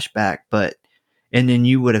flashback, and then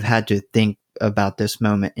you would have had to think about this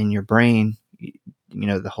moment in your brain. You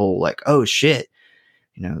know, the whole like, oh shit,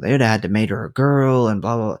 you know, they'd have had to made her a girl and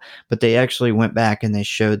blah, blah, blah. But they actually went back and they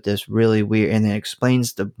showed this really weird, and it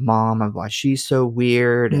explains the mom of why she's so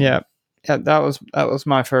weird. And, yeah, that was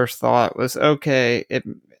my first thought was, okay, it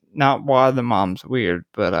not why the mom's weird,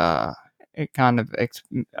 but it kind of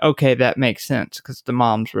okay, that makes sense because the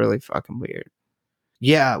mom's really fucking weird.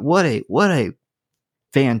 Yeah, what a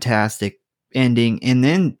fantastic ending. And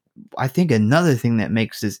then I think another thing that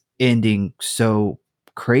makes this ending so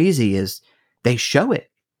crazy is they show it.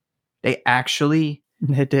 They actually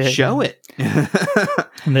show it.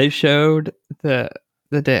 They showed the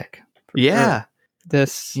dick. Yeah.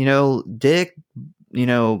 This, you know, dick, you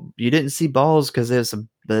know, you didn't see balls because there's a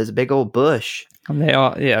big old bush. And they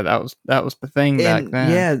all, yeah, that was the thing back then.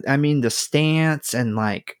 Yeah, I mean the stance and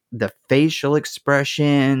like the facial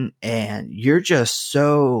expression, and you're just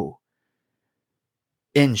so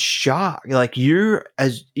in shock. Like you're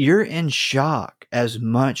in shock as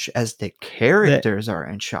much as the characters are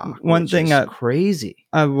in shock. One thing crazy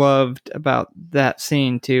I loved about that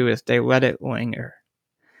scene too is they let it linger.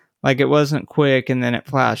 Like it wasn't quick and then it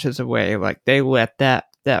flashes away. Like they let that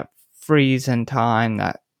freeze in time,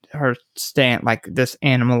 that her stance, like this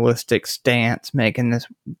animalistic stance, making this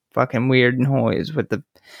fucking weird noise with the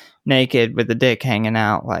naked with the dick hanging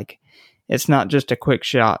out. Like it's not just a quick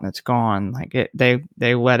shot and it's gone. Like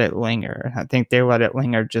they let it linger. I think they let it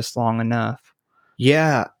linger just long enough.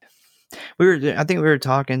 Yeah. I think we were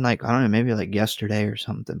talking like, I don't know, maybe like yesterday or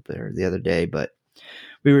something, or the other day, but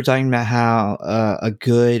we were talking about how a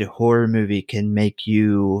good horror movie can make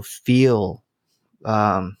you feel,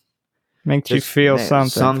 makes you feel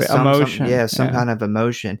something, emotion. Some kind of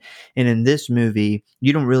emotion. And in this movie,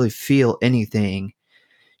 you don't really feel anything.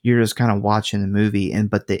 You're just kind of watching the movie,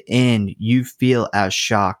 but the end, you feel as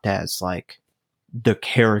shocked as like the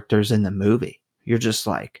characters in the movie. You're just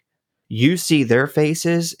like, you see their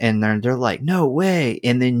faces and they're like, no way.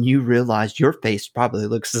 And then you realize your face probably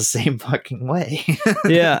looks the same fucking way.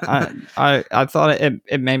 Yeah. I thought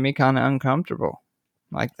it made me kind of uncomfortable.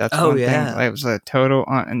 Like that's one thing. It was a total,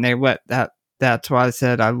 and they let that's why I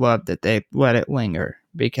said I love that they let it linger,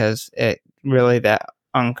 because it really, that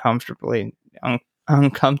uncomfortableness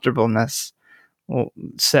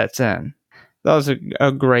sets in. That was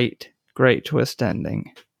a great twist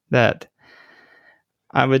ending that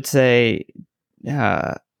I would say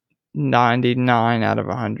 99 out of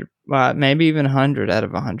 100, maybe even 100 out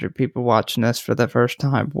of 100 people watching this for the first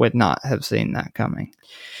time would not have seen that coming.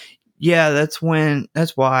 Yeah, that's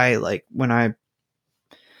why, like, when I,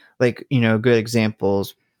 like, you know, good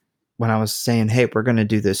examples, when I was saying, hey, we're going to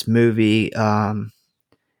do this movie, and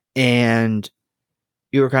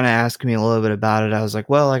you were kind of asking me a little bit about it. I was like,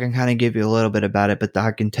 well, I can kind of give you a little bit about it, but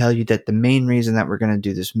I can tell you that the main reason that we're going to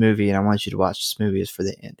do this movie, and I want you to watch this movie, is for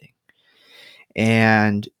the ending.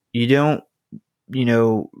 And you don't, you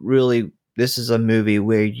know, really, this is a movie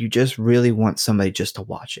where you just really want somebody just to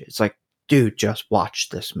watch it. It's like, dude, just watch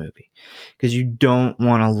this movie, because you don't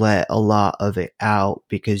want to let a lot of it out,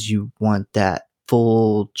 because you want that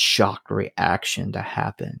full shock reaction to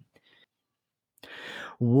happen.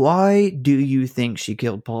 Why do you think she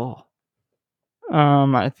killed Paul?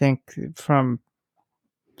 I think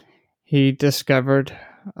he discovered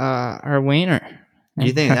her wiener.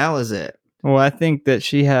 You think that was it? Well, I think that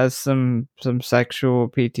she has some sexual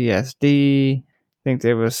PTSD. I think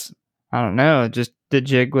there was, I don't know, just the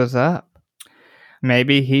jig was up.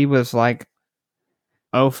 Maybe he was like,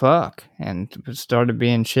 oh fuck, and started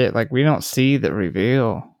being shit. Like, we don't see the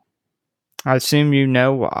reveal. I assume you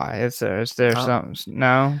know why. Is there something?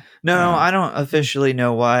 No, I don't officially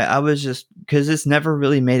know why. I was just, because it's never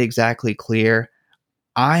really made exactly clear.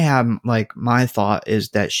 I have, like, my thought is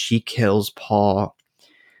that she kills Paul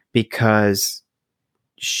because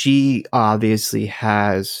she obviously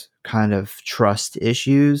has kind of trust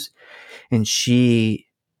issues, and she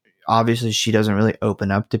doesn't really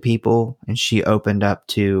open up to people, and she opened up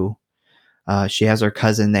to, she has her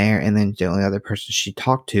cousin there, and then the only other person she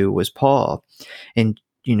talked to was Paul. And,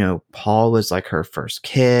 you know, Paul was like her first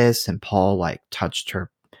kiss, and Paul like touched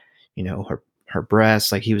her, her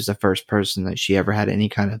breasts. Like, he was the first person that she ever had any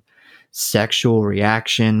kind of sexual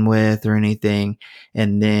reaction with or anything.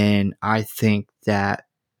 And then I think that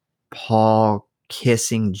Paul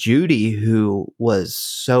kissing Judy, who was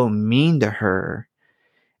so mean to her,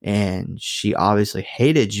 and she obviously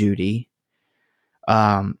hated Judy.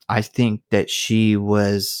 I think that she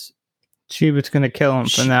was going to kill him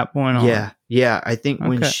from that point on. Yeah. I think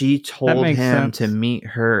when Okay. she told him sense. to meet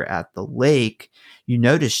her at the lake, you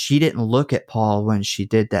notice she didn't look at Paul when she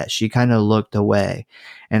did that. She kind of looked away.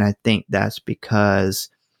 And I think that's because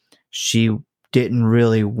she didn't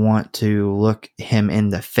really want to look him in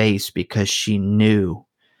the face because she knew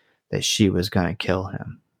that she was going to kill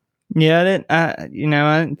him. Yeah, I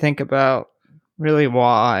didn't think about really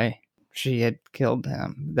why she had killed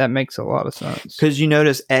him. That makes a lot of sense. Because you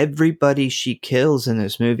notice everybody she kills in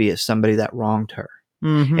this movie is somebody that wronged her.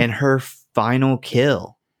 Mm-hmm. And her final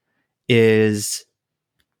kill is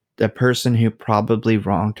the person who probably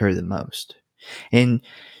wronged her the most. And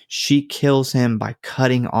she kills him by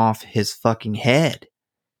cutting off his fucking head.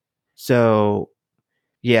 So,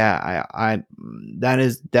 yeah, I that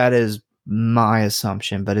is my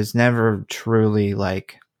assumption, but it's never truly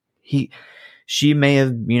like she may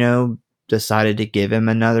have, decided to give him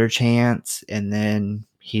another chance, and then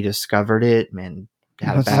he discovered it and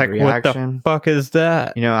had a bad reaction. What the fuck is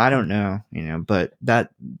that? I don't know, but that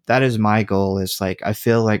is my goal. Is like, I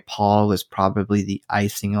feel like Paul was probably the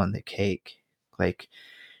icing on the cake. Like,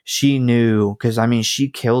 she knew, because I mean, she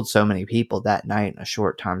killed so many people that night in a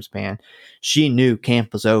short time span. She knew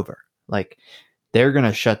camp was over. Like, they're going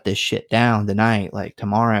to shut this shit down tonight. Like,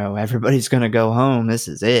 tomorrow, everybody's going to go home. This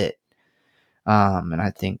is it. And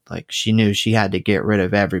I think, like, she knew she had to get rid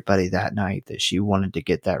of everybody that night that she wanted to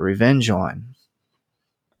get that revenge on.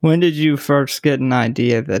 When did you first get an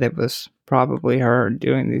idea that it was probably her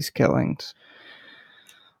doing these killings?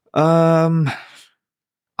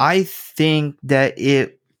 I think that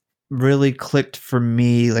it really clicked for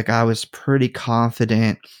me. Like, I was pretty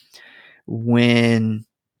confident when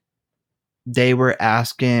they were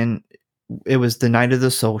asking, it was the night of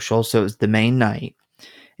the social, so it was the main night,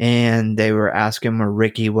 and they were asking where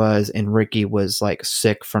Ricky was, and Ricky was like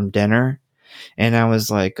sick from dinner. And I was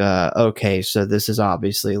like, okay, so this is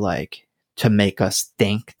obviously like to make us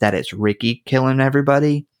think that it's Ricky killing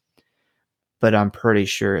everybody, but I'm pretty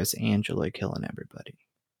sure it's Angela killing everybody.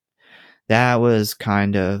 That was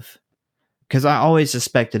kind of, because I always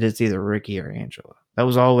suspected it's either Ricky or Angela. That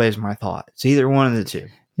was always my thought. It's either one of the two.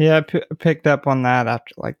 Yeah, I picked up on that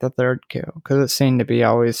after like the third kill, because it seemed to be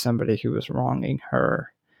always somebody who was wronging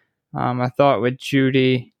her. I thought with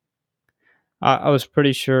Judy, I was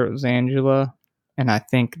pretty sure it was Angela, and I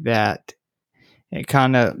think that it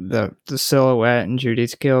kind of, the silhouette in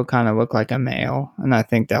Judy's kill kind of looked like a male, and I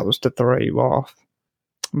think that was to throw you off.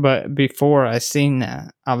 But before I seen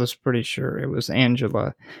that, I was pretty sure it was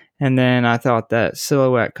Angela, and then I thought that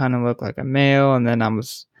silhouette kind of looked like a male, and then I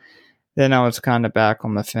was kind of back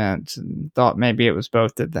on the fence and thought maybe it was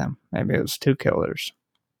both of them. Maybe it was two killers.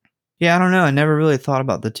 Yeah, I don't know. I never really thought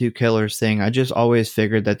about the two killers thing. I just always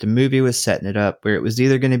figured that the movie was setting it up where it was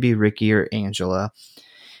either going to be Ricky or Angela.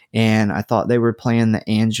 And I thought they were playing the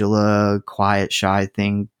Angela quiet, shy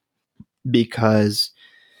thing because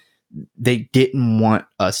they didn't want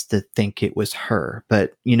us to think it was her.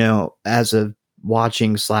 But, as of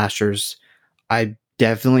watching slashers, I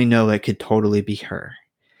definitely know it could totally be her.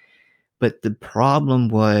 But the problem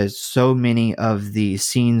was so many of the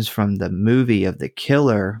scenes from the movie of the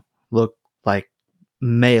killer looked like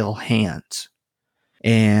male hands.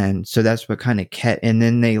 And so that's what kind of kept, and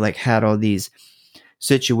then they like had all these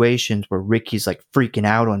situations where Ricky's like freaking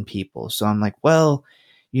out on people. So I'm like, well,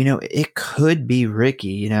 it could be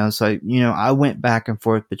Ricky, so, I went back and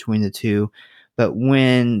forth between the two. But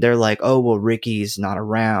when they're like, oh, well, Ricky's not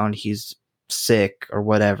around, he's sick or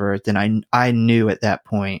whatever, then I knew at that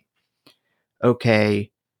point,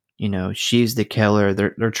 okay, she's the killer.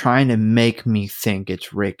 They're trying to make me think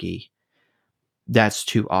it's Ricky. That's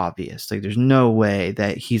too obvious. Like, there's no way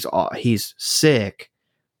that he's sick,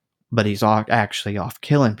 but he's actually off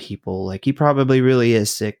killing people. Like, he probably really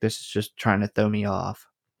is sick. This is just trying to throw me off.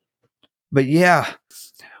 But yeah,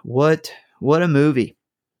 what a movie.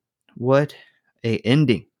 What a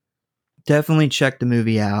ending. Definitely check the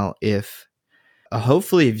movie out if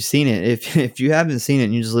hopefully you've seen it. If you haven't seen it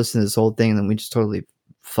and you just listen to this whole thing, then we just totally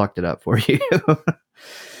fucked it up for you.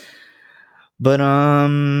 But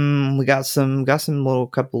we got some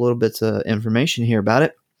couple little bits of information here about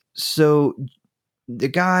it. So the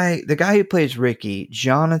guy who plays Ricky,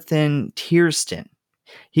 Jonathan Tiersten,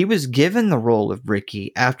 he was given the role of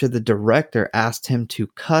Ricky after the director asked him to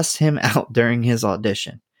cuss him out during his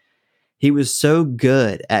audition. He was so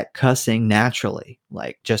good at cussing naturally,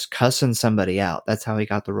 like just cussing somebody out. That's how he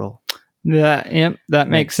got the role. That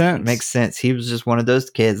makes sense. Makes sense. He was just one of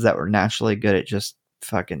those kids that were naturally good at just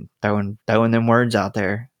fucking throwing them words out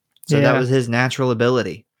there. So that was his natural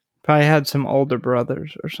ability. Probably had some older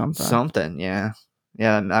brothers or something. Something, yeah.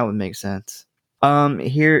 Yeah, that would make sense.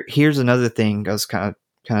 Here's another thing I was kind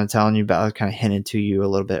of telling you about. I kind of hinted to you a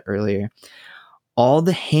little bit earlier. All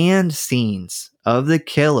the hand scenes of the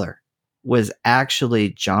killer was actually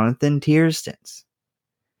Jonathan Tiersten's.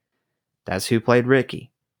 That's who played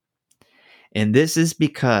Ricky. And this is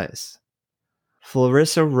because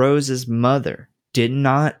Clarissa Rose's mother did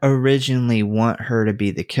not originally want her to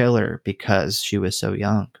be the killer because she was so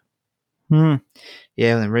young. Yeah,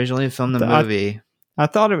 when they originally filmed the movie. I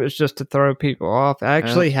thought it was just to throw people off. I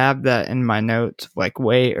actually have that in my notes, like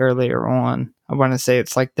way earlier on. I want to say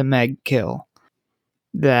it's like the Meg kill.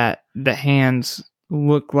 That the hands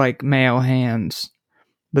look like male hands,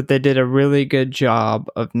 but they did a really good job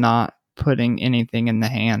of not putting anything in the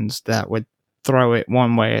hands that would throw it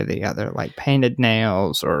one way or the other, like painted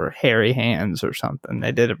nails or hairy hands or something.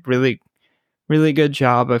 They did a really, really good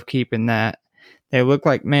job of keeping that. They look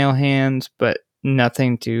like male hands, but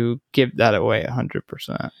nothing to give that away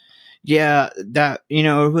 100%. Yeah, that,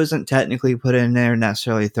 it wasn't technically put in there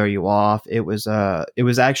necessarily throw you off. It was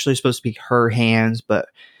actually supposed to be her hands, but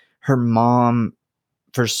her mom,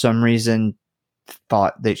 for some reason,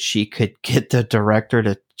 thought that she could get the director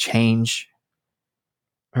to change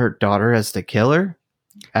her daughter as the killer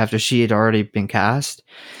after she had already been cast.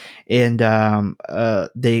 And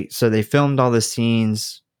they filmed all the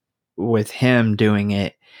scenes with him doing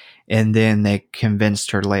it, and then they convinced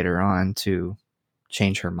her later on to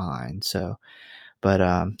change her mind. So, but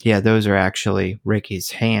those are actually Ricky's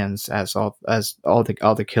hands as all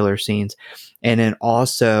the killer scenes. And then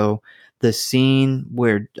also the scene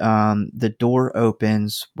where the door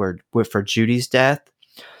opens for Judy's death,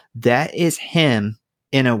 that is him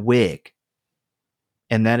in a wig,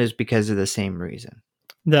 and that is because of the same reason.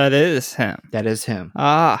 That is him.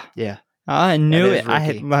 Yeah. I knew it.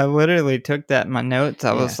 I literally took that in my notes.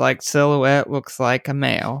 I was like, silhouette looks like a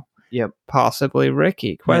male. Yep. Possibly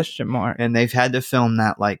Ricky, question mark. And they've had to film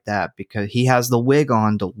that like that because he has the wig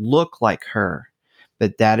on to look like her.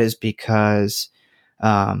 But that is because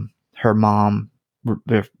her mom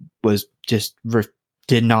was just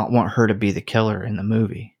did not want her to be the killer in the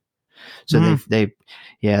movie. So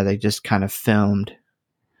they just kind of filmed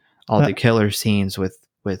all the killer scenes with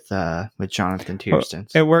Jonathan Tiersten.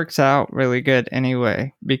 It works out really good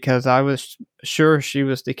anyway, because I was sure she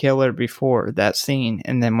was the killer before that scene,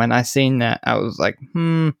 and then when I seen that, I was like,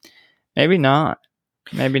 maybe not.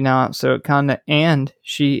 So it kind of, and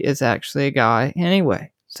she is actually a guy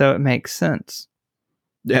anyway, so it makes sense.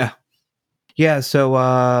 Yeah. So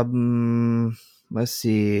let's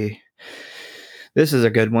see. This is a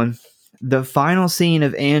good one. The final scene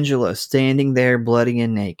of Angela standing there bloody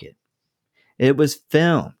and naked. It was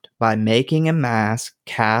filmed by making a mask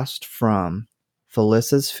cast from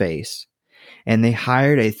Felicia's face, and they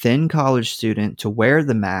hired a thin college student to wear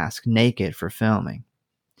the mask naked for filming.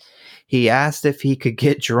 He asked if he could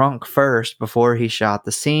get drunk first before he shot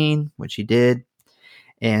the scene, which he did,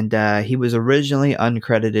 and he was originally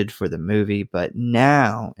uncredited for the movie, but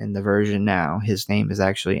now, in the version now, his name is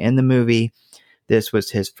actually in the movie. This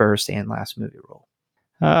was his first and last movie role.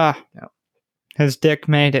 No. His dick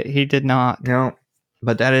made it. He did not. No.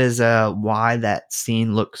 But that is why that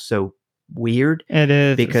scene looks so weird. It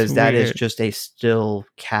is. Because that is just a still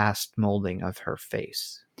cast molding of her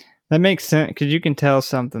face. That makes sense, because you can tell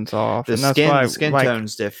something's off. The skin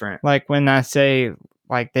tone's different. Like when I say,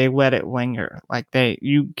 like, they let it linger. Like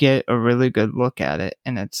you get a really good look at it,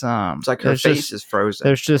 and it's like her face is frozen.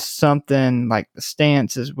 There's just something, like the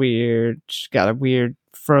stance is weird. She's got a weird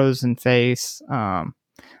frozen face.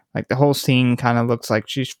 Like the whole scene kind of looks like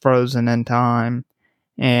she's frozen in time,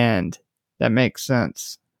 and that makes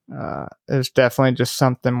sense. It's definitely just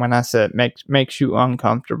something, when I said makes you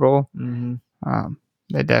uncomfortable. Mm-hmm.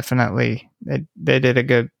 They definitely they did a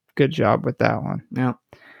good job with that one. Yeah.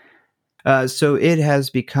 So it has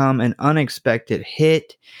become an unexpected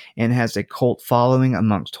hit and has a cult following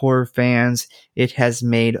amongst horror fans. It has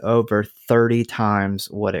made over 30 times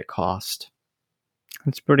what it cost.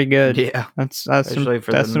 That's pretty good. Yeah, that's some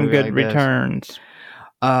good returns.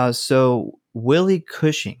 So Willie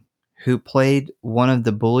Cushing, who played one of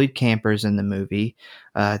the bullied campers in the movie,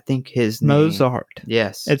 I think his name Mozart.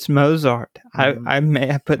 Yes, it's Mozart. I may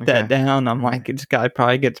have put that down. I'm like, this guy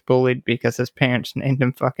probably gets bullied because his parents named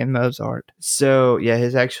him fucking Mozart. So yeah,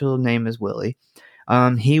 his actual name is Willie.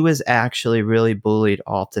 He was actually really bullied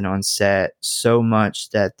often on set, so much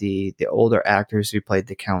that the older actors who played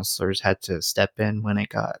the counselors had to step in when it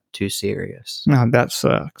got too serious. No, that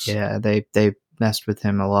sucks. Yeah, they messed with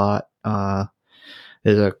him a lot.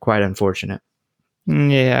 It's quite unfortunate.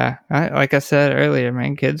 Yeah, like I said earlier,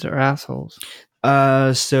 man, kids are assholes.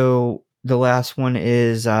 So the last one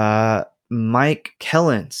is Mike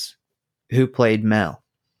Kellens, who played Mel.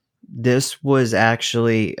 This was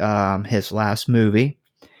actually his last movie.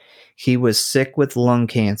 He was sick with lung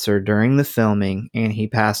cancer during the filming, and he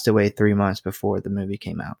passed away 3 months before the movie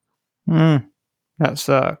came out. That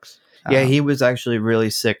sucks. Yeah, he was actually really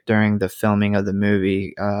sick during the filming of the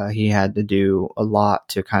movie. He had to do a lot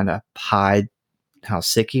to kind of hide how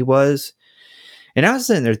sick he was. And I was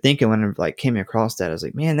sitting there thinking when it like came across that, I was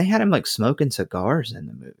like, man, they had him like smoking cigars in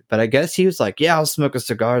the movie. But I guess he was like, yeah, I'll smoke a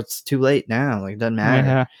cigar. It's too late now. Like, it doesn't matter.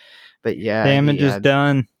 Yeah. But yeah, Damage is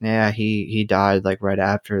done. Yeah, he died like right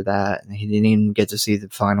after that, and he didn't even get to see the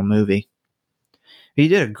final movie. He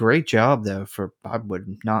did a great job though. I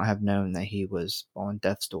would not have known that he was on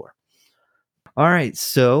death's door. All right,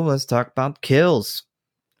 so let's talk about kills.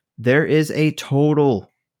 There is a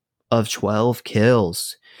total of 12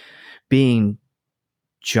 kills, being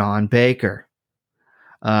John Baker,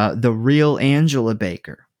 the real Angela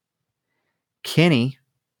Baker, Kenny,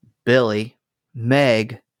 Billy,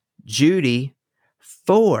 Meg, Judy,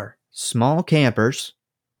 4 small campers,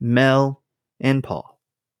 Mel, and Paul.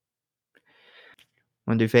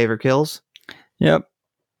 Want to do favorite kills? Yep.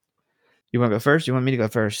 You want to go first? You want me to go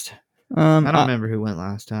first? I don't remember who went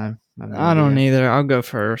last time. I don't either. I'll go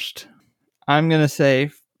first. I'm gonna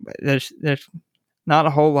say there's not a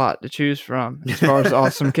whole lot to choose from as far as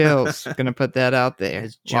awesome kills. Gonna put that out there.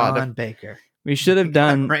 It's John Baker. We should have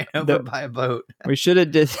done ran over by a boat. We should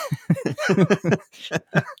have did.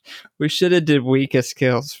 We should have did weakest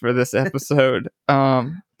kills for this episode.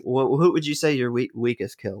 Who would you say your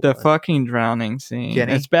weakest kill was? The fucking drowning scene.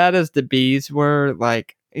 Kenny? As bad as the bees were,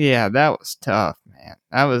 like, yeah, that was tough, man.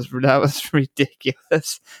 That was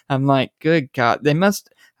ridiculous. I'm like, good God, they must.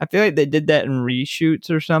 I feel like they did that in reshoots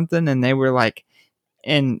or something, and they were like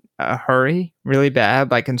in a hurry, really bad,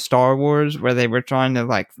 like in Star Wars, where they were trying to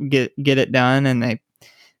like get it done, and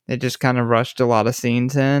they just kind of rushed a lot of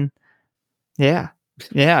scenes in. Yeah,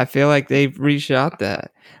 I feel like they've reshot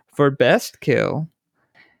that. For best kill,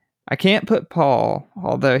 I can't put Paul,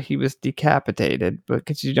 although he was decapitated,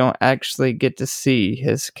 because you don't actually get to see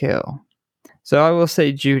his kill. So I will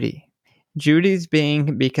say Judy. Judy's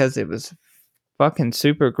being because it was fucking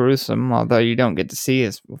super gruesome, although you don't get to see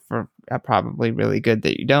it. For probably really good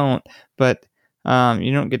that you don't, but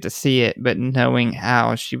you don't get to see it. But knowing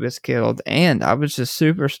how she was killed, and I was just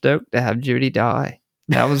super stoked to have Judy die.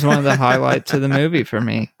 That was one of the highlights of the movie for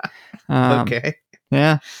me. Okay.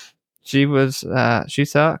 Yeah, she was. She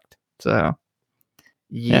sucked. So,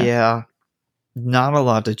 yeah, not a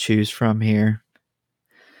lot to choose from here.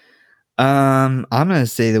 I'm gonna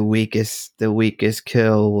say the weakest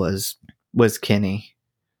kill was Kenny.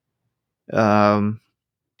 You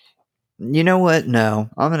know what? No,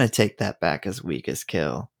 I'm gonna take that back as weakest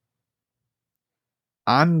kill.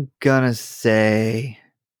 I'm gonna say,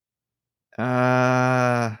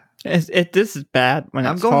 this is bad when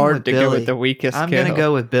it's hard to go with the weakest kill. I'm gonna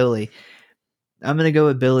go with Billy.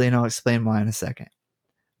 And I'll explain why in a second.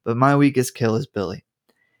 But my weakest kill is Billy.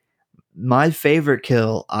 My favorite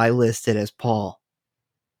kill I listed as Paul.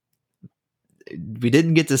 We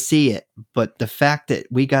didn't get to see it, but the fact that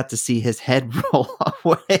we got to see his head roll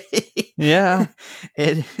away. Yeah.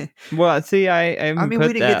 Well, see, I mean, we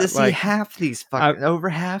didn't get to see half these over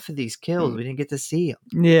half of these kills. We didn't get to see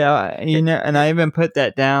them. Yeah, you know, and I even put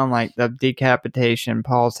that down, like the decapitation.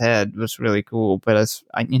 Paul's head was really cool, but as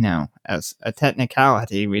a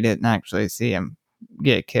technicality, we didn't actually see him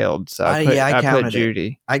get killed. So I counted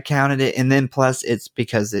Judy. I counted it, and then plus it's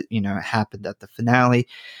because it happened at the finale.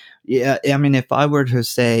 Yeah, I mean, if I were to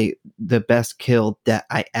say the best kill that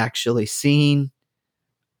I actually seen,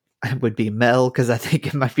 it would be Mel, because I think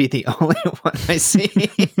it might be the only one I see.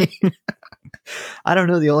 I don't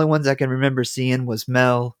know. The only ones I can remember seeing was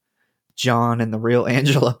Mel, John, and the real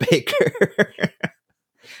Angela Baker.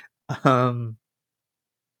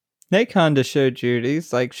 They kind of show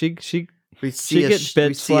Judy's, like she gets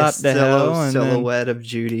bitch slapped to hell, and silhouette of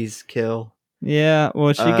Judy's kill. Yeah,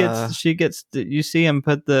 well, she gets. You see him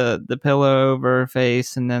put the pillow over her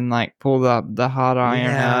face, and then like pull the hot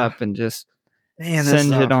iron up and just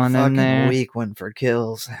send it on in there. Weak one for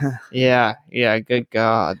kills. yeah. Good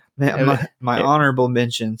God. My honorable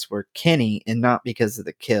mentions were Kenny, and not because of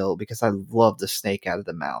the kill, because I love the snake out of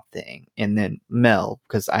the mouth thing, and then Mel,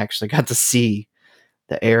 because I actually got to see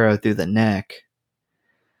the arrow through the neck.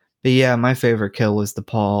 But yeah, my favorite kill was the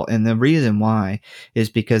Paul, and the reason why is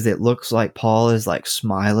because it looks like Paul is like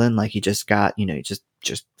smiling, like he just got, he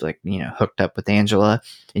just like, hooked up with Angela,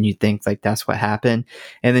 and you think like that's what happened,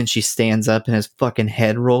 and then she stands up and his fucking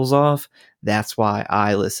head rolls off. That's why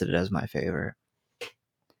I listed it as my favorite.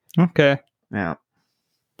 Okay. Yeah.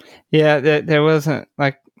 Yeah, there wasn't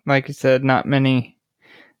like you said, not many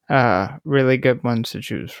really good ones to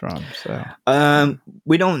choose from. So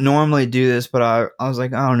we don't normally do this, but I was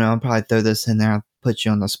like, I don't know, I'll probably throw this in there. I'll put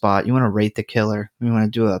you on the spot. You want to rate the killer? You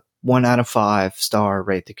want to do a 1 out of 5 star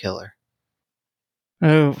rate the killer?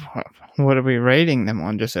 oh, what are we rating them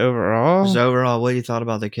on? Just overall? Just overall, what you thought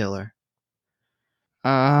about the killer?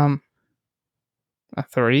 A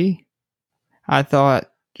 3. I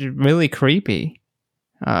thought really creepy.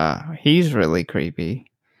 He's really creepy.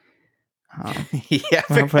 Yeah,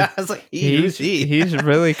 I was like, who's he? He's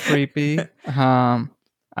really creepy.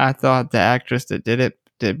 I thought the actress that did it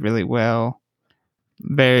did really well.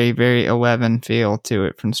 Very, very 11 feel to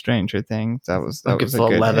it from Stranger Things. That was a good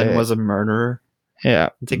 11 hit. was a murderer. Yeah,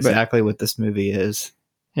 it's exactly what this movie is.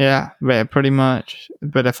 Yeah, pretty much.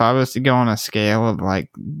 But if I was to go on a scale of like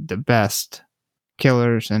the best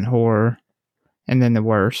killers in horror, and then the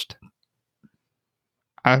worst,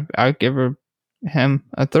 I'd give him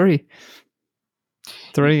a 3.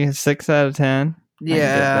 3 is 6 out of 10.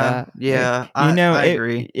 Yeah, I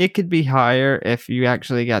agree. It could be higher if you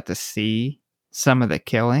actually got to see some of the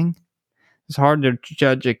killing. It's hard to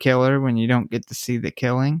judge a killer when you don't get to see the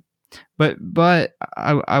killing. But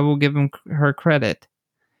I will give her credit.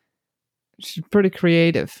 She's pretty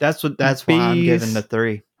creative. That's why I'm giving the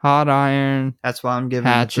 3. Hot iron. That's why I'm giving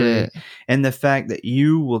hatchet. the 3. And the fact that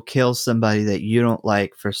you will kill somebody that you don't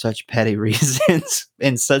like for such petty reasons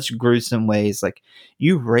in such gruesome ways, like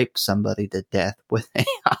you raped somebody to death with a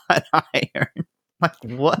hot iron. Like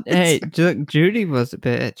what? Hey, Judy was a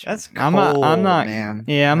bitch. That's cold, I'm not, man.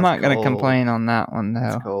 Yeah, I'm not gonna complain on that one though.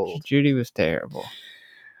 That's cold. Judy was terrible.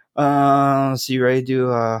 So you ready to do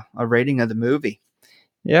a rating of the movie?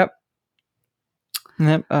 Yep,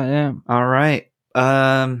 I am. All right.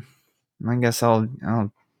 I guess I'll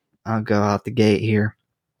go out the gate here.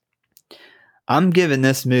 I'm giving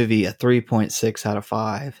this movie a 3.6 out of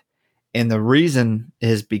 5. And the reason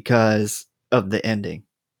is because of the ending.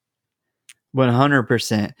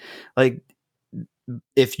 100%. Like,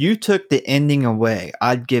 if you took the ending away,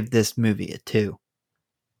 I'd give this movie a 2.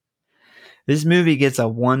 This movie gets a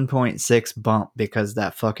 1.6 bump because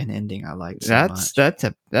that fucking ending I like so much. That's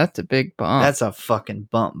a big bump. That's a fucking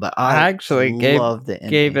bump. But I actually gave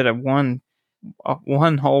it a one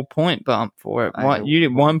whole point bump for it. What you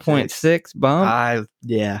did 1.6 bump?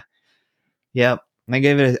 Yep. I'm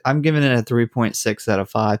giving it a 3.6 out of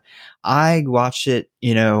 5. I watched it,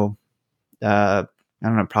 I don't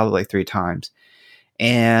know, probably like 3 times.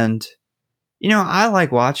 And I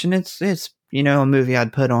like watching it. It's a movie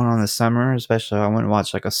I'd put on the summer, especially if I want to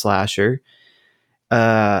watch like a slasher.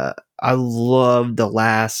 I love the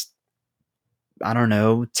last, I don't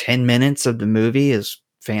know, 10 minutes of the movie is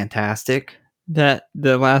fantastic. That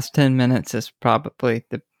the last 10 minutes is probably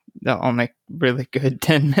the only really good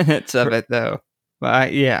 10 minutes of it though.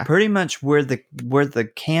 But yeah, pretty much where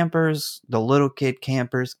the campers, the little kid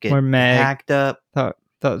campers get hacked up. That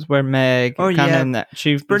was where Meg. Oh yeah, in that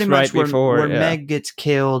she was pretty right much before where Meg gets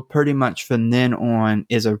killed. Pretty much from then on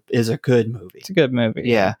is a good movie. It's a good movie.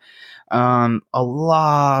 Yeah, a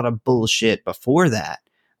lot of bullshit before that,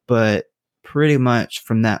 but pretty much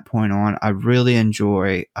from that point on, I really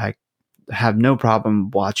enjoy. I have no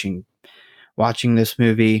problem watching this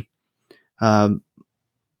movie.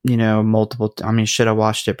 Multiple. I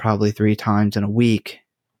watched it probably 3 times in a week.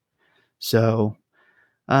 So,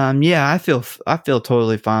 yeah, I feel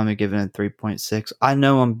totally fine with giving it 3.6. I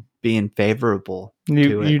know I'm being favorable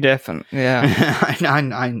to it. You definitely, yeah.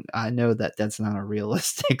 I know that that's not a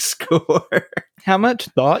realistic score. How much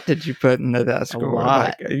thought did you put into that score? A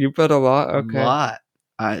lot. You put a lot. Okay. A lot.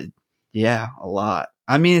 Yeah, a lot.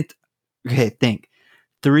 Think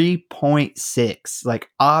 3.6. Like,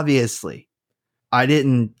 obviously, I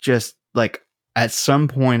didn't just like at some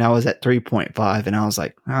point I was at 3.5 and I was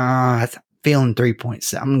like, I'm feeling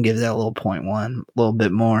 3.7. I'm gonna give that a little 0.1, a little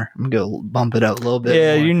bit more. I'm gonna bump it up a little bit.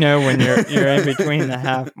 Yeah, more. When you're in between the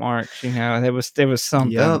half marks, there was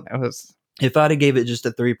something. Yep. It was. If I'd have gave it just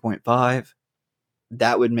a 3.5,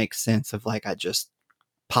 that would make sense of like I just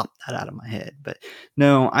popped that out of my head. But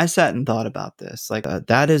no, I sat and thought about this. Like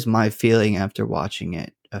that is my feeling after watching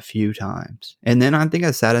it a few times. And then I think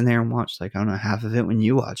I sat in there and watched like, I don't know, half of it when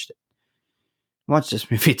you watched it. I watched this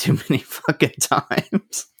movie too many fucking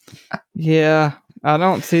times. Yeah. I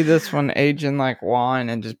don't see this one aging like wine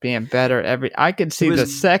and just being better I could see the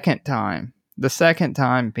second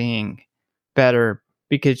time being better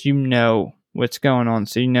because you know what's going on,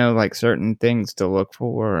 so you know like certain things to look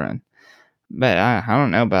for, but I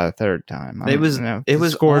don't know about a third time. It was the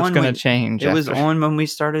score's going to change. It was on when we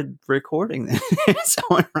started recording. It's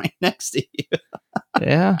on right next to you.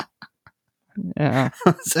 Yeah.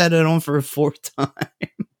 Let's add it on for a fourth time.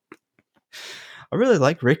 I really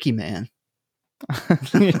like Ricky, man.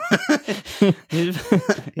 he's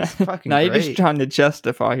fucking now great. You're just trying to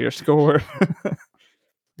justify your score.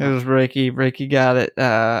 It was Ricky. Ricky got it 3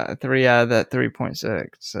 out of that 3.6.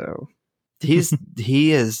 So he's the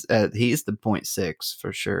 0.6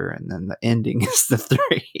 for sure, and then the ending is the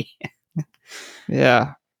 3.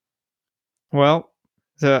 Yeah. Well,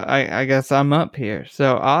 so I guess I'm up here.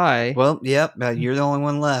 So yep, you're the only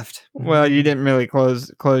one left. Well, you didn't really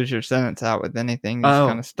close your sentence out with anything. You just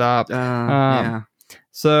kind of stopped. Yeah.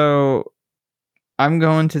 So I'm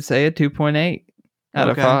going to say a 2.8 out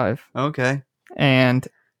of 5. Okay. And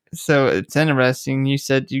so it's interesting. You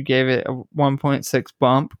said you gave it a 1.6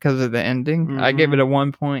 bump because of the ending. Mm-hmm. I gave it a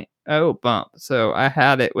 1.0 bump. So I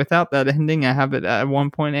had it without that ending. I have it at a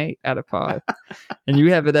 1.8 out of 5. And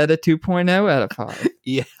you have it at a 2.0 out of 5.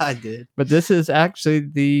 Yeah, I did. But this is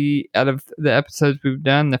actually out of the episodes we've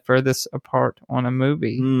done, the furthest apart on a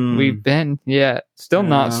movie we've been. Yeah, still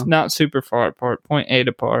not super far apart, 0.8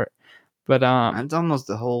 apart. But that's almost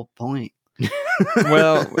the whole point.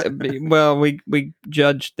 well, we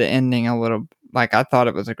judged the ending a little. Like I thought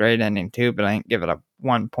it was a great ending too, but I didn't give it a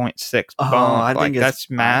 1.6 bump. I think that's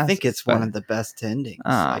massive. I think it's one of the best endings.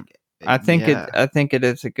 I think it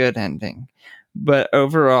is a good ending. But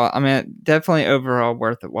overall, I mean, definitely overall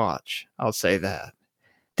worth a watch. I'll say that.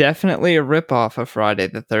 Definitely a ripoff of Friday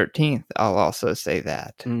the 13th. I'll also say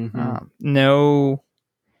that. Mm-hmm.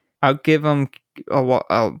 I'll give them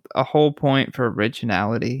a whole point for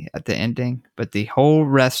originality at the ending, but the whole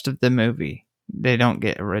rest of the movie, they don't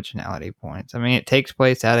get originality points. I mean, it takes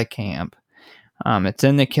place at a camp. It's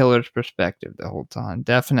in the killer's perspective the whole time.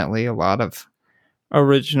 Definitely a lot of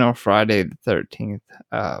original Friday the 13th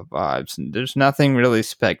vibes. And there's nothing really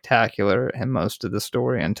spectacular in most of the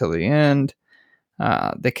story until the end.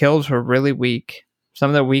 The kills were really weak.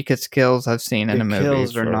 Some of the weakest kills I've seen in a movie. The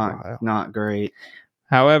kills are not great.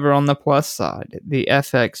 However, on the plus side, the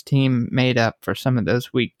FX team made up for some of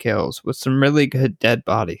those weak kills with some really good dead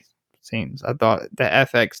body scenes. I thought the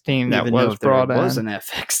FX team that was brought in was an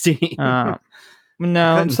FX team.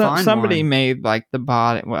 No, somebody made like the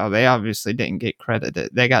body. Well, they obviously didn't get credited.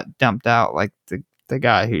 They got dumped out like the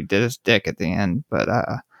guy who did his dick at the end, but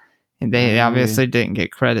they obviously didn't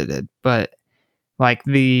get credited. But like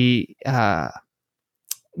the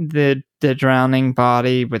drowning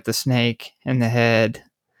body with the snake in the head,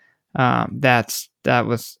 that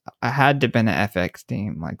was had to have been an FX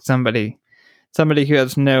team, like somebody who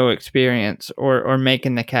has no experience or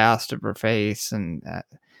making the cast of her face and.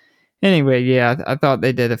 Anyway, yeah, I thought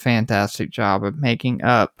they did a fantastic job of making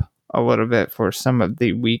up a little bit for some of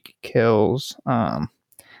the weak kills. The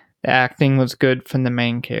acting was good from the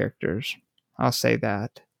main characters. I'll say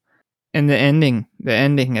that. And the ending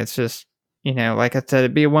is just, like I said,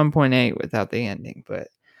 it'd be a 1.8 without the ending, but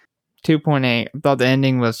 2.8. I thought the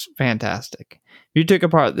ending was fantastic. If you took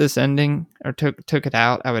apart this ending or took it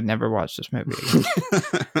out, I would never watch this movie again.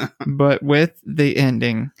 But with the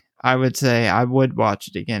ending, I would say I would watch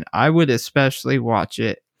it again. I would especially watch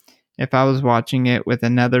it if I was watching it with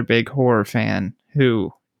another big horror fan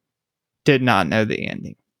who did not know the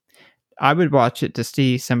ending. I would watch it to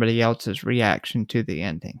see somebody else's reaction to the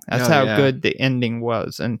ending. That's how good the ending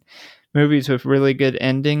was. And movies with really good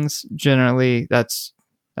endings, generally, that's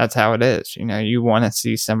how it is. You want to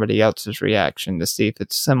see somebody else's reaction to see if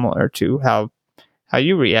it's similar to how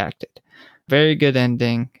you reacted. Very good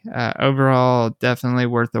ending. Overall, definitely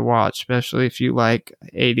worth a watch, especially if you like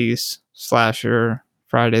 80s slasher,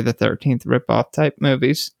 Friday the 13th ripoff type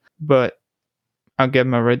movies. But I'll give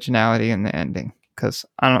them originality in the ending because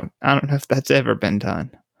I don't know if that's ever been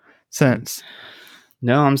done since.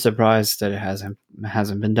 No, I'm surprised that it hasn't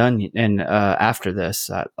been done. And after this,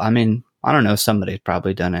 I mean, I don't know. Somebody's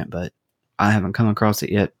probably done it, but I haven't come across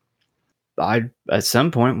it yet. I at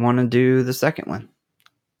some point want to do the second one.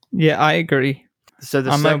 Yeah, I agree. So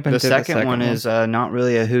the second one is not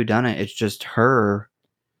really a whodunit. It's just her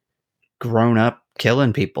grown up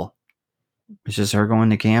killing people. It's just her going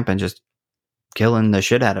to camp and just killing the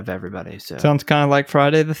shit out of everybody. So sounds kind of like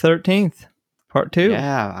Friday the 13th, Part 2.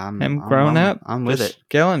 Yeah, I'm grown up. I'm with it,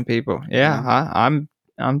 killing people. Yeah,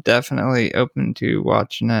 I'm definitely open to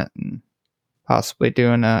watching it and possibly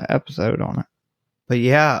doing an episode on it. But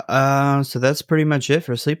yeah, so that's pretty much it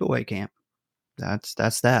for Sleepaway Camp.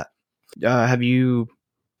 That's that. Have you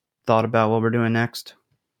thought about what we're doing next?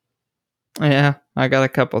 Yeah, I got a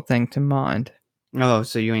couple things in mind. Oh,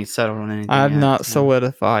 so you ain't settled on anything I have yet? not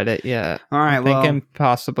solidified it yet. All right, I'm thinking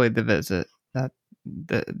possibly The Visit.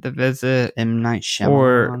 The Visit M. Night Shyamalan.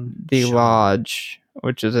 or The Lodge,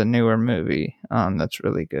 which is a newer movie. That's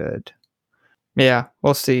really good. Yeah,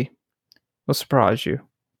 we'll see. We'll surprise you.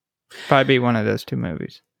 Probably be one of those two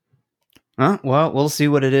movies. Well, we'll see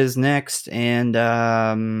what it is next,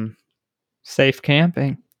 and Safe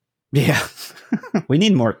camping. Yeah, we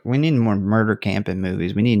need more. We need more murder camping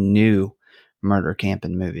movies. We need new murder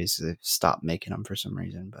camping movies. They've stopped making them for some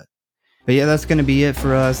reason, but yeah, that's going to be it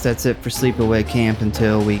for us. That's it for Sleepaway Camp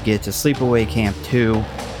until we get to Sleepaway Camp 2.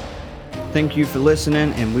 Thank you for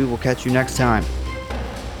listening, and we will catch you next time.